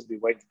much just simply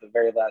waiting for the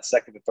very last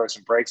second to throw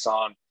some brakes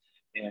on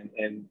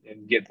and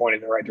get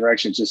pointed in the right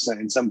direction. It's just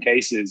in some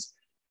cases,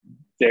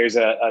 there's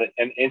an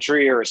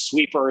entry or a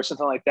sweeper or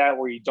something like that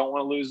where you don't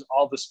want to lose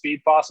all the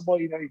speed possible.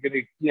 You're going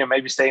to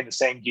maybe stay in the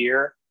same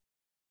gear.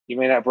 You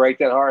may not brake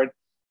that hard,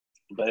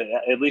 but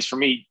at least for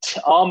me,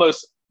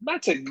 almost,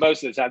 I'd say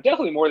most of the time,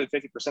 definitely more than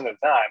 50% of the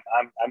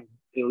time, I'm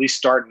at least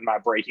starting my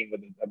braking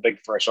with a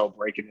big threshold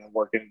braking and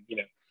working.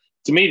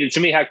 To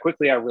me, how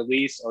quickly I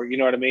release, or you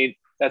know what I mean,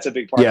 that's a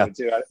big part of it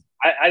too.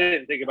 I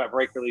didn't think about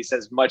brake release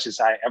as much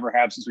as I ever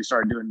have since we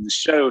started doing the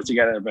show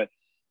together, but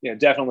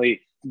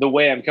definitely the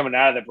way I'm coming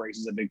out of the brakes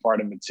is a big part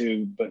of it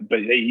too. But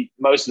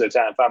most of the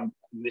time, if I'm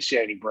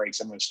initiating brakes,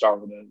 I'm going to start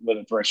with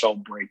a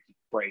threshold brake.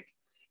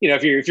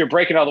 If you're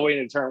braking all the way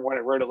into turn 1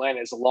 at Road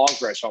Atlanta, it's a long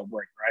threshold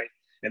brake, right?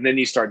 And then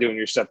you start doing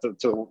your stuff to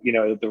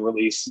the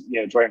release,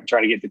 trying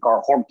to get the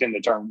car horked into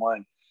turn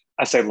 1.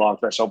 I say long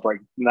threshold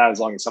brake, not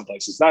as long as some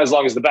places, not as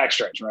long as the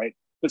backstretch, right?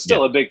 But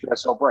still a big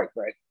threshold brake,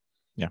 right?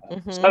 Yeah.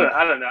 So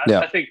I don't know.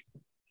 I think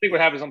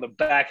what happens on the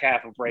back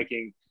half of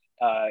braking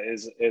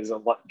is a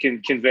lot,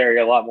 can vary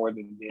a lot more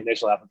than the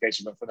initial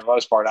application. But for the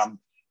most part, I'm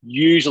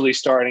usually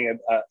starting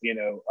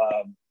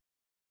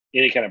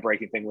any kind of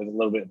braking thing with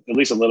at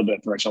least a little bit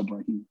of threshold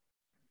braking.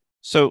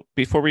 So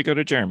before we go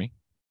to Jeremy,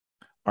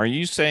 are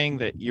you saying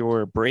that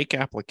your brake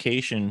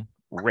application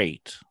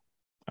rate,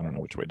 I don't know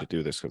which way to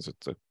do this because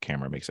the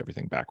camera makes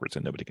everything backwards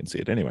and nobody can see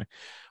it anyway.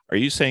 Are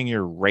you saying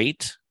your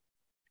rate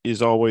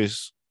is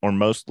always or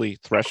mostly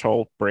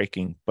threshold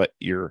braking, but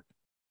your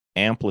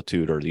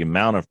amplitude or the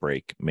amount of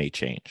brake may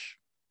change?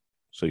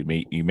 So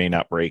you may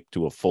not brake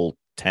to a full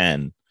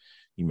 10,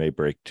 you may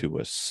brake to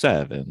a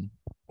 7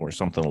 or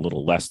something a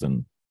little less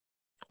than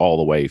all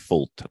the way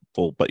full,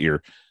 but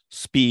your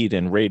speed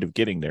and rate of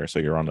getting there, so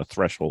you're on a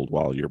threshold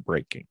while you're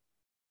braking.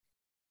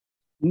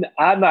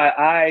 I'm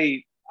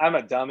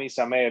a dummy,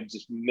 so I may have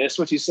just missed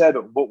what you said.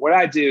 But what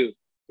I do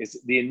is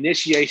the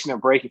initiation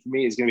of braking for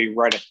me is going to be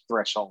right at the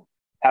threshold.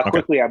 How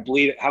quickly I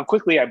bleed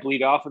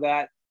off of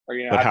that, or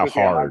but how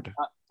hard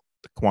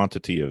the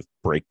quantity of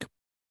brake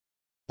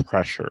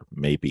pressure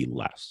may be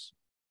less.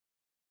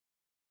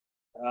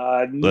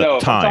 No,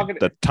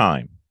 the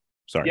time.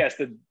 Sorry. Yes,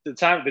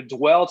 the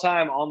dwell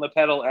time on the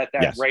pedal at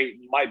that rate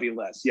might be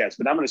less. Yes,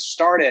 but I'm going to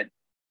start it.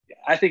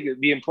 I think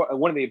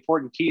one of the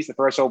important keys to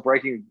threshold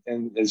braking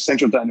and is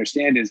central to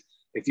understand is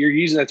if you're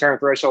using the term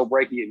threshold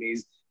braking, it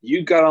means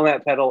you got on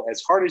that pedal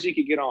as hard as you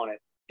could get on it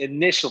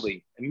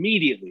immediately,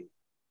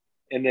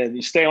 and then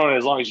you stay on it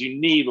as long as you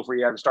need before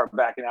you have to start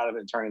backing out of it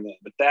and turning it.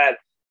 But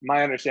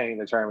my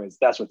understanding of the term is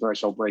that's what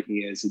threshold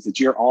braking is that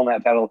you're on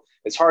that pedal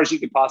as hard as you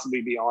could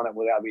possibly be on it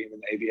without being in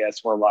the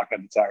ABS or lock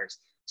up the tires.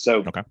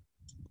 So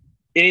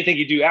anything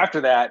you do after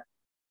that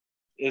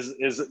is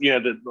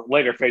the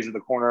later phase of the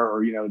corner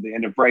or the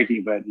end of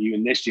braking, but you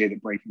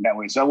initiated braking that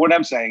way. So what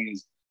I'm saying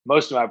is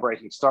most of my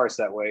braking starts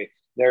that way.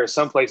 There are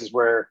some places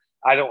where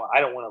I don't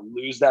want to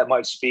lose that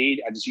much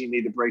speed. You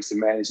need the brakes to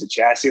manage the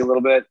chassis a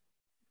little bit.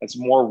 It's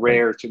more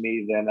rare to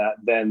me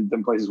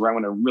than places where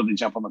I'm going to really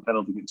jump on the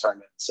pedal to get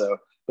turned in. So,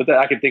 but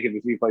I can think of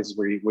a few places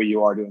where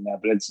you are doing that,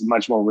 but it's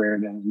much more rare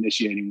than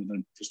initiating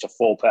with just a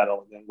full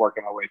pedal and then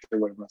working my way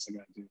through whatever else I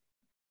got to do.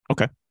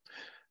 Okay.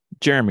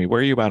 Jeremy,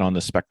 where are you at on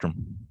the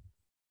spectrum?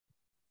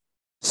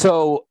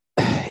 So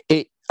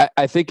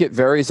I think it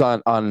varies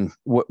on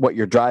what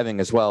you're driving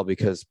as well,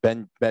 because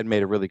Ben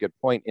made a really good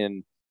point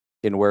in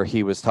where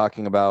he was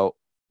talking about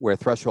where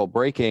threshold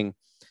braking,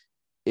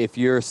 if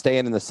you're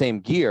staying in the same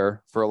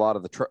gear for a lot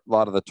of the turn,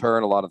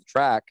 a lot of the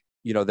track,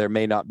 there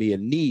may not be a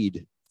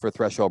need for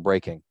threshold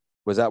braking.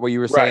 Was that what you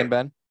were saying,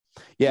 Ben?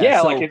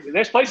 Yeah. So,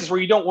 there's places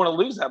where you don't want to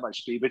lose that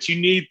much speed, but you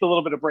need the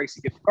little bit of brakes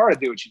to get the car to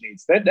do what you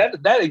need. So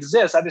that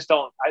exists. I just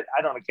don't.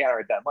 I don't encounter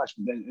it that much.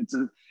 But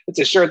it's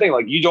a sure thing.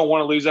 Like you don't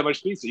want to lose that much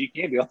speed, so you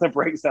can't be on the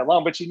brakes that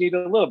long, but you need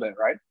a little bit,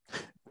 right?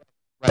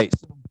 Right.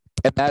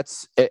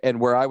 And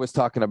where I was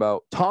talking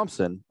about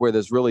Thompson, where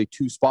there's really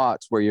two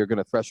spots where you're going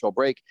to threshold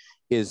brake,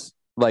 is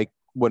like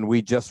when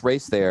we just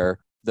raced there,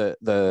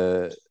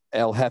 the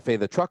El Jefe,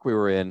 the truck we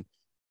were in,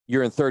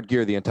 you're in third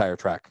gear the entire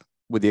track,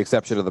 with the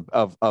exception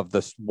of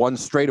this one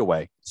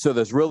straightaway. So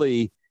there's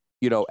really,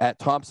 at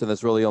Thompson,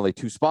 there's really only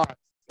two spots.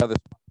 The other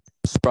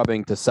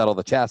scrubbing to settle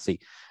the chassis.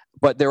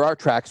 But there are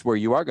tracks where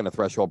you are going to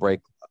threshold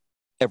brake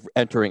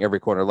entering every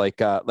corner, like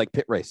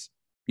pit race.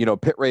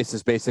 Pit race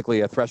is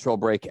basically a threshold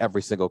brake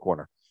every single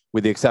corner,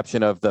 with the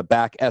exception of the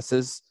back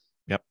S's.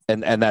 Yep.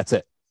 And that's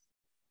it.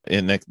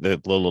 And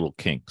the little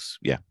kinks.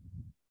 Yeah.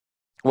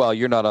 Well,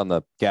 you're not on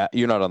the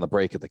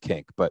brake at the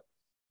kink, but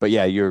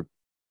yeah, you're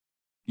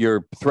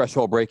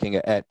threshold braking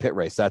at pit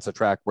race. That's a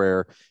track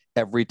where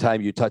every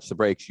time you touch the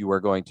brakes, you are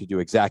going to do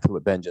exactly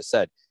what Ben just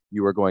said.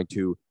 You are going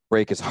to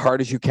brake as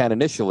hard as you can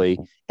initially,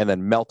 and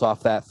then melt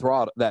off that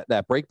throttle,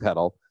 that brake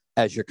pedal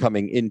as you're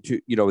coming into,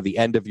 the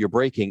end of your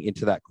braking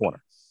into that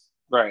corner.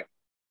 Right.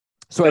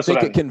 So I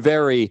think it can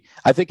vary.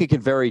 I think it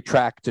can vary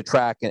track to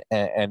track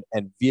and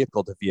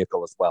vehicle to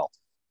vehicle as well.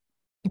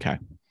 Okay.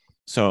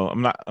 So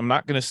I'm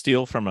not going to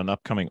steal from an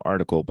upcoming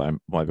article by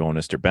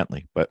Mr.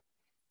 Bentley, but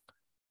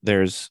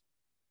there's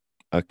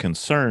a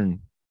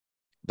concern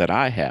that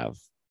I have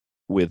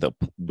with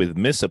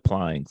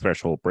misapplying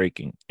threshold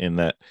braking, in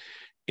that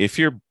if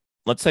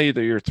let's say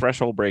that you're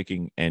threshold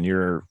braking and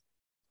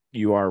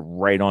you are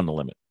right on the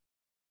limit.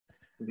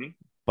 Mm-hmm.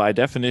 By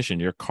definition,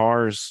 your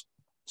car's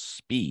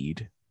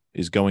speed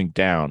is going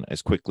down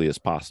as quickly as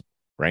possible,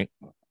 right?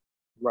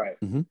 Right.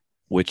 Mm-hmm.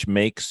 Which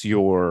makes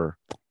your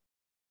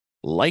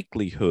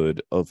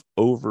likelihood of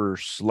over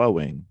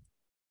slowing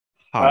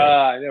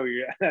higher. I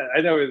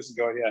know where this is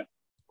going. Yeah.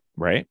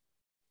 Right.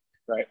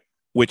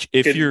 Which,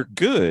 if you're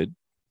good,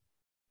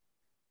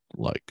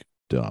 like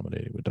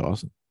dominating with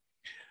Dawson,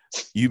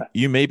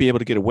 you may be able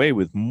to get away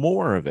with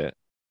more of it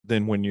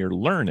than when you're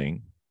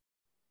learning,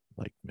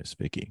 like Miss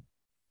Vicki.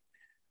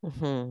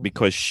 Mm-hmm.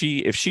 Because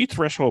if she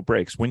threshold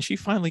breaks, when she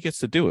finally gets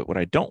to do it, what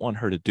I don't want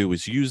her to do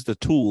is use the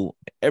tool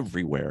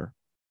everywhere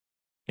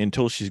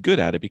until she's good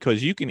at it,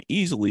 because you can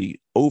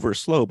easily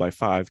overslow by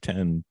 5,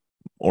 10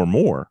 or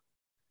more.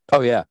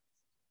 Oh yeah.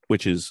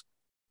 Which is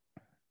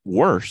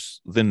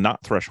worse than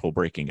not threshold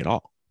braking at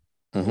all.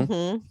 Mm-hmm.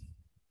 Mm-hmm.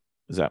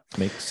 Does that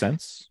make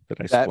sense?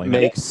 I would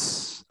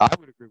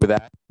agree with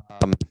that.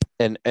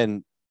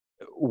 And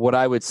what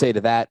I would say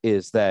to that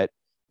is that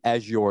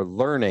as you're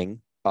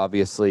learning,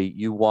 obviously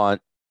you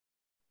want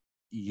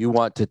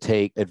to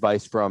take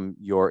advice from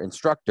your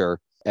instructor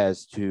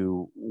as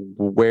to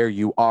where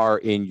you are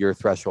in your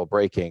threshold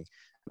braking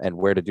and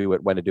where to do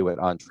it, when to do it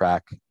on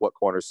track, what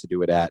corners to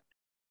do it at,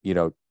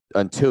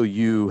 until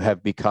you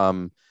have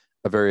become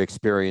a very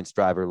experienced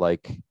driver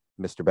like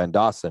Mr. Ben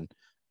Dawson,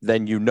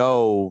 then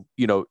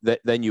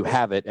then you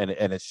have it, and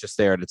it's just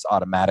there, and it's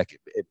automatic.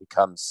 It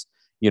becomes,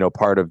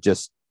 part of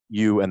just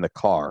you and the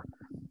car.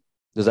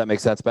 Does that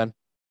make sense, Ben?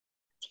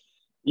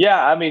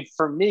 Yeah, I mean,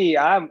 for me,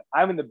 I'm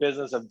in the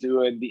business of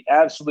doing the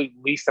absolute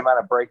least amount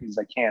of braking as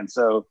I can.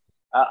 So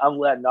I'm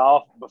letting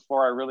off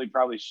before I really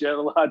probably should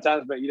a lot of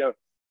times. But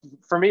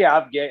for me,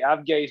 I've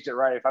gauged it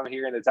right. If I'm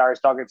hearing the tires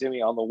talking to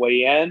me on the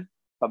way in,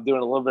 I'm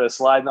doing a little bit of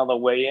sliding on the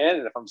way in,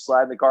 and if I'm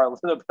sliding the car a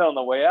little bit on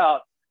the way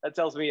out, that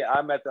tells me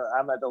I'm at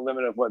the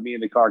limit of what me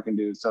and the car can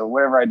do. So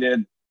whatever I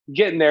did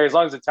getting there, as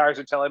long as the tires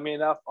are telling me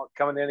enough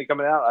coming in and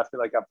coming out, I feel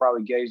like I've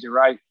probably gauged it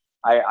right.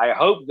 I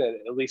hope that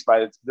at least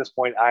by this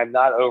point, I'm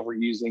not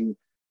overusing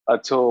a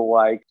tool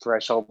like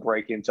threshold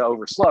braking to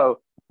overslow.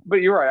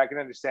 But you're right. I can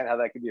understand how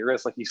that could be a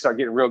risk. Like you start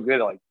getting real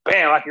good, like,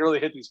 bam, I can really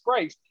hit these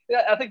brakes.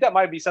 Yeah, I think that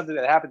might be something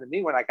that happened to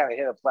me when I kind of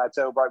hit a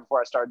plateau right before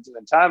I started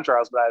doing time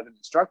trials, but I had been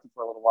instructed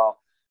for a little while.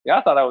 Yeah,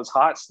 I thought I was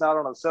hot snot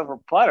on a silver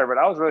platter, but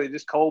I was really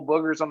just cold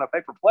boogers on a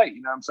paper plate.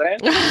 You know what I'm saying?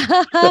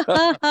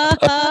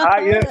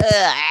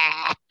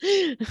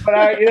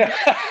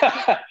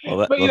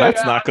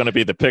 That's not going to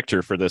be the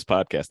picture for this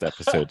podcast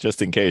episode,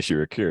 just in case you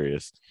were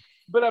curious.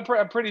 But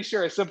I'm pretty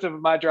sure a symptom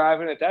of my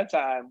driving at that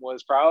time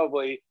was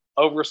probably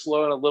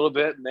overslowing a little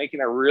bit and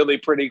making a really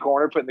pretty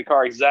corner, putting the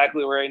car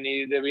exactly where I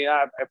needed to be.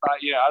 I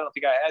don't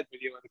think I had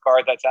video in the car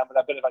at that time, but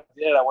I bet if I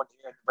did, I wouldn't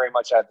hear very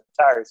much out of the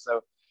tires.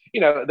 So,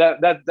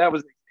 that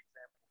was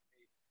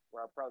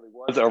where I probably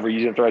was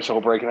overusing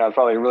threshold braking. I was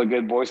probably a really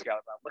good Boy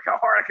Scout about look how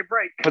hard I can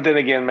brake. But then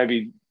again,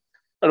 maybe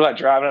about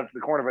driving up to the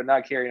corner, but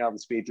not carrying all the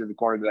speed through the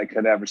corner that I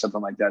could have or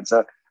something like that.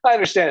 So I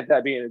understand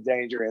that being a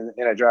danger in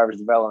a driver's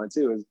development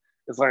too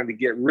is learning to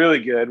get really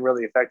good,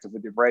 really effective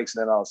with your brakes.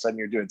 And then all of a sudden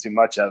you're doing too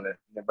much of it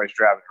and everybody's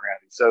driving around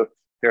you. So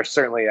there's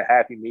certainly a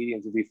happy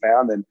medium to be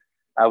found. And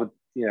I would,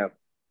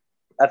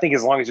 I think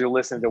as long as you're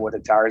listening to what the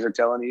tires are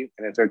telling you,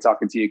 and if they're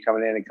talking to you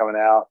coming in and coming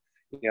out,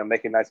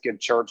 making nice good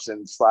chirps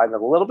and sliding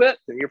up a little bit,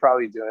 then you're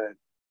probably doing it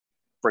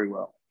pretty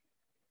well.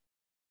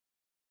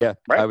 Yeah,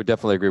 right? I would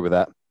definitely agree with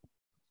that.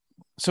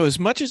 So as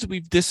much as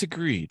we've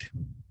disagreed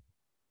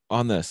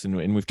on this,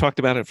 and we've talked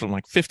about it from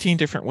like 15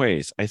 different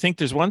ways, I think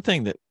there's one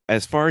thing that,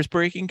 as far as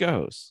braking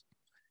goes,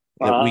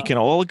 that we can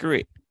all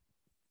agree.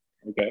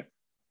 Okay.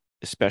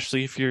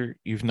 Especially if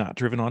you've not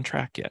driven on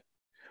track yet,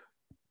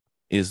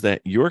 is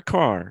that your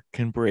car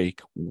can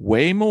brake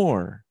way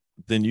more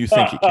than you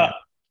think it can.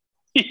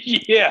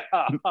 Yeah.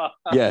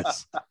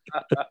 Yes.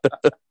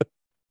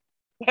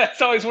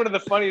 That's always one of the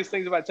funniest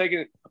things about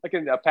taking like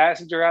a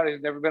passenger out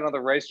who's never been on the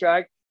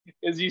racetrack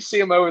is you see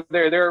them over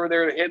there. They're over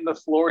there hitting the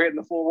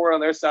floorboard on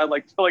their side,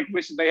 like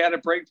wishing they had a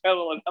brake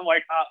pedal. And I'm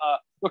like,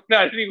 we're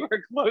not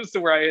anywhere close to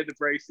where I hit the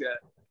brakes yet.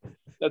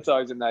 That's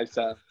always a nice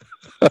time.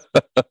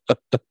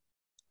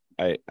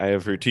 I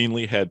have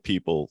routinely had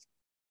people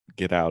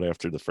get out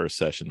after the first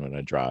session when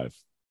I drive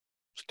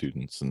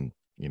students and,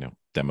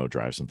 demo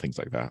drives and things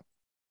like that.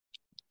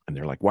 And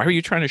they're like, why are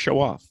you trying to show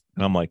off?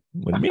 And I'm like,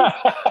 what do you mean?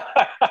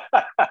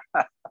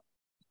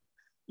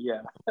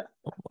 Yeah.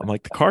 I'm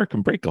like, the car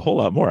can brake a whole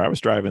lot more. I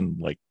was driving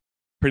like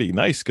pretty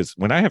nice because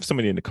when I have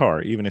somebody in the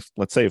car, even if,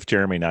 let's say, if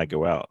Jeremy and I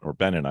go out or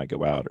Ben and I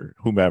go out or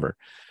whomever,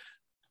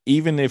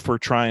 even if we're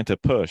trying to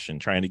push and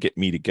trying to get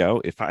me to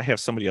go, if I have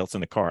somebody else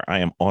in the car, I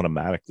am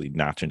automatically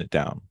notching it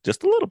down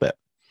just a little bit.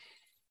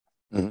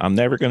 Mm-hmm. I'm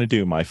never going to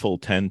do my full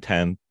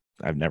 10-10.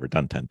 I've never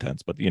done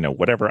 10-10s, but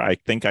whatever I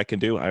think I can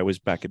do, I always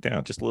back it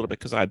down just a little bit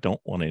because I don't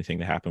want anything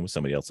to happen with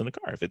somebody else in the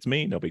car. If it's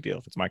me, no big deal.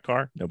 If it's my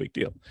car, no big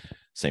deal.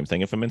 Same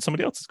thing if I'm in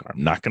somebody else's car.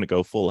 I'm not going to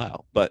go full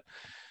out. But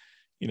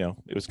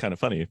it was kind of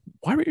funny.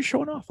 Why were you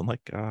showing off? I'm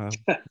like, I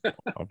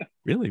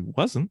really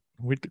wasn't.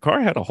 The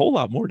car had a whole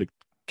lot more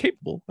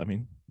capable. I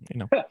mean,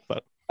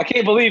 but I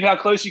can't believe how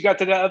close you got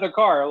to that other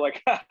car.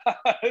 Like,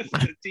 this is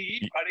a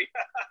TE, buddy.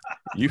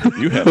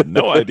 you have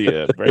no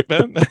idea, right,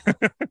 Ben?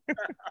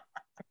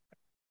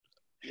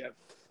 Yep.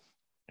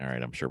 All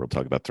right, I'm sure we'll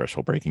talk about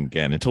threshold braking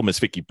again. Until Miss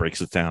Vicki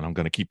breaks it down, I'm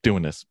going to keep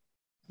doing this.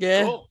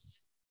 Yeah. Cool.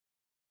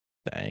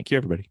 Thank you,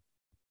 everybody.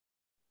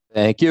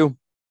 Thank you.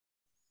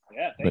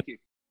 Yeah, thank you.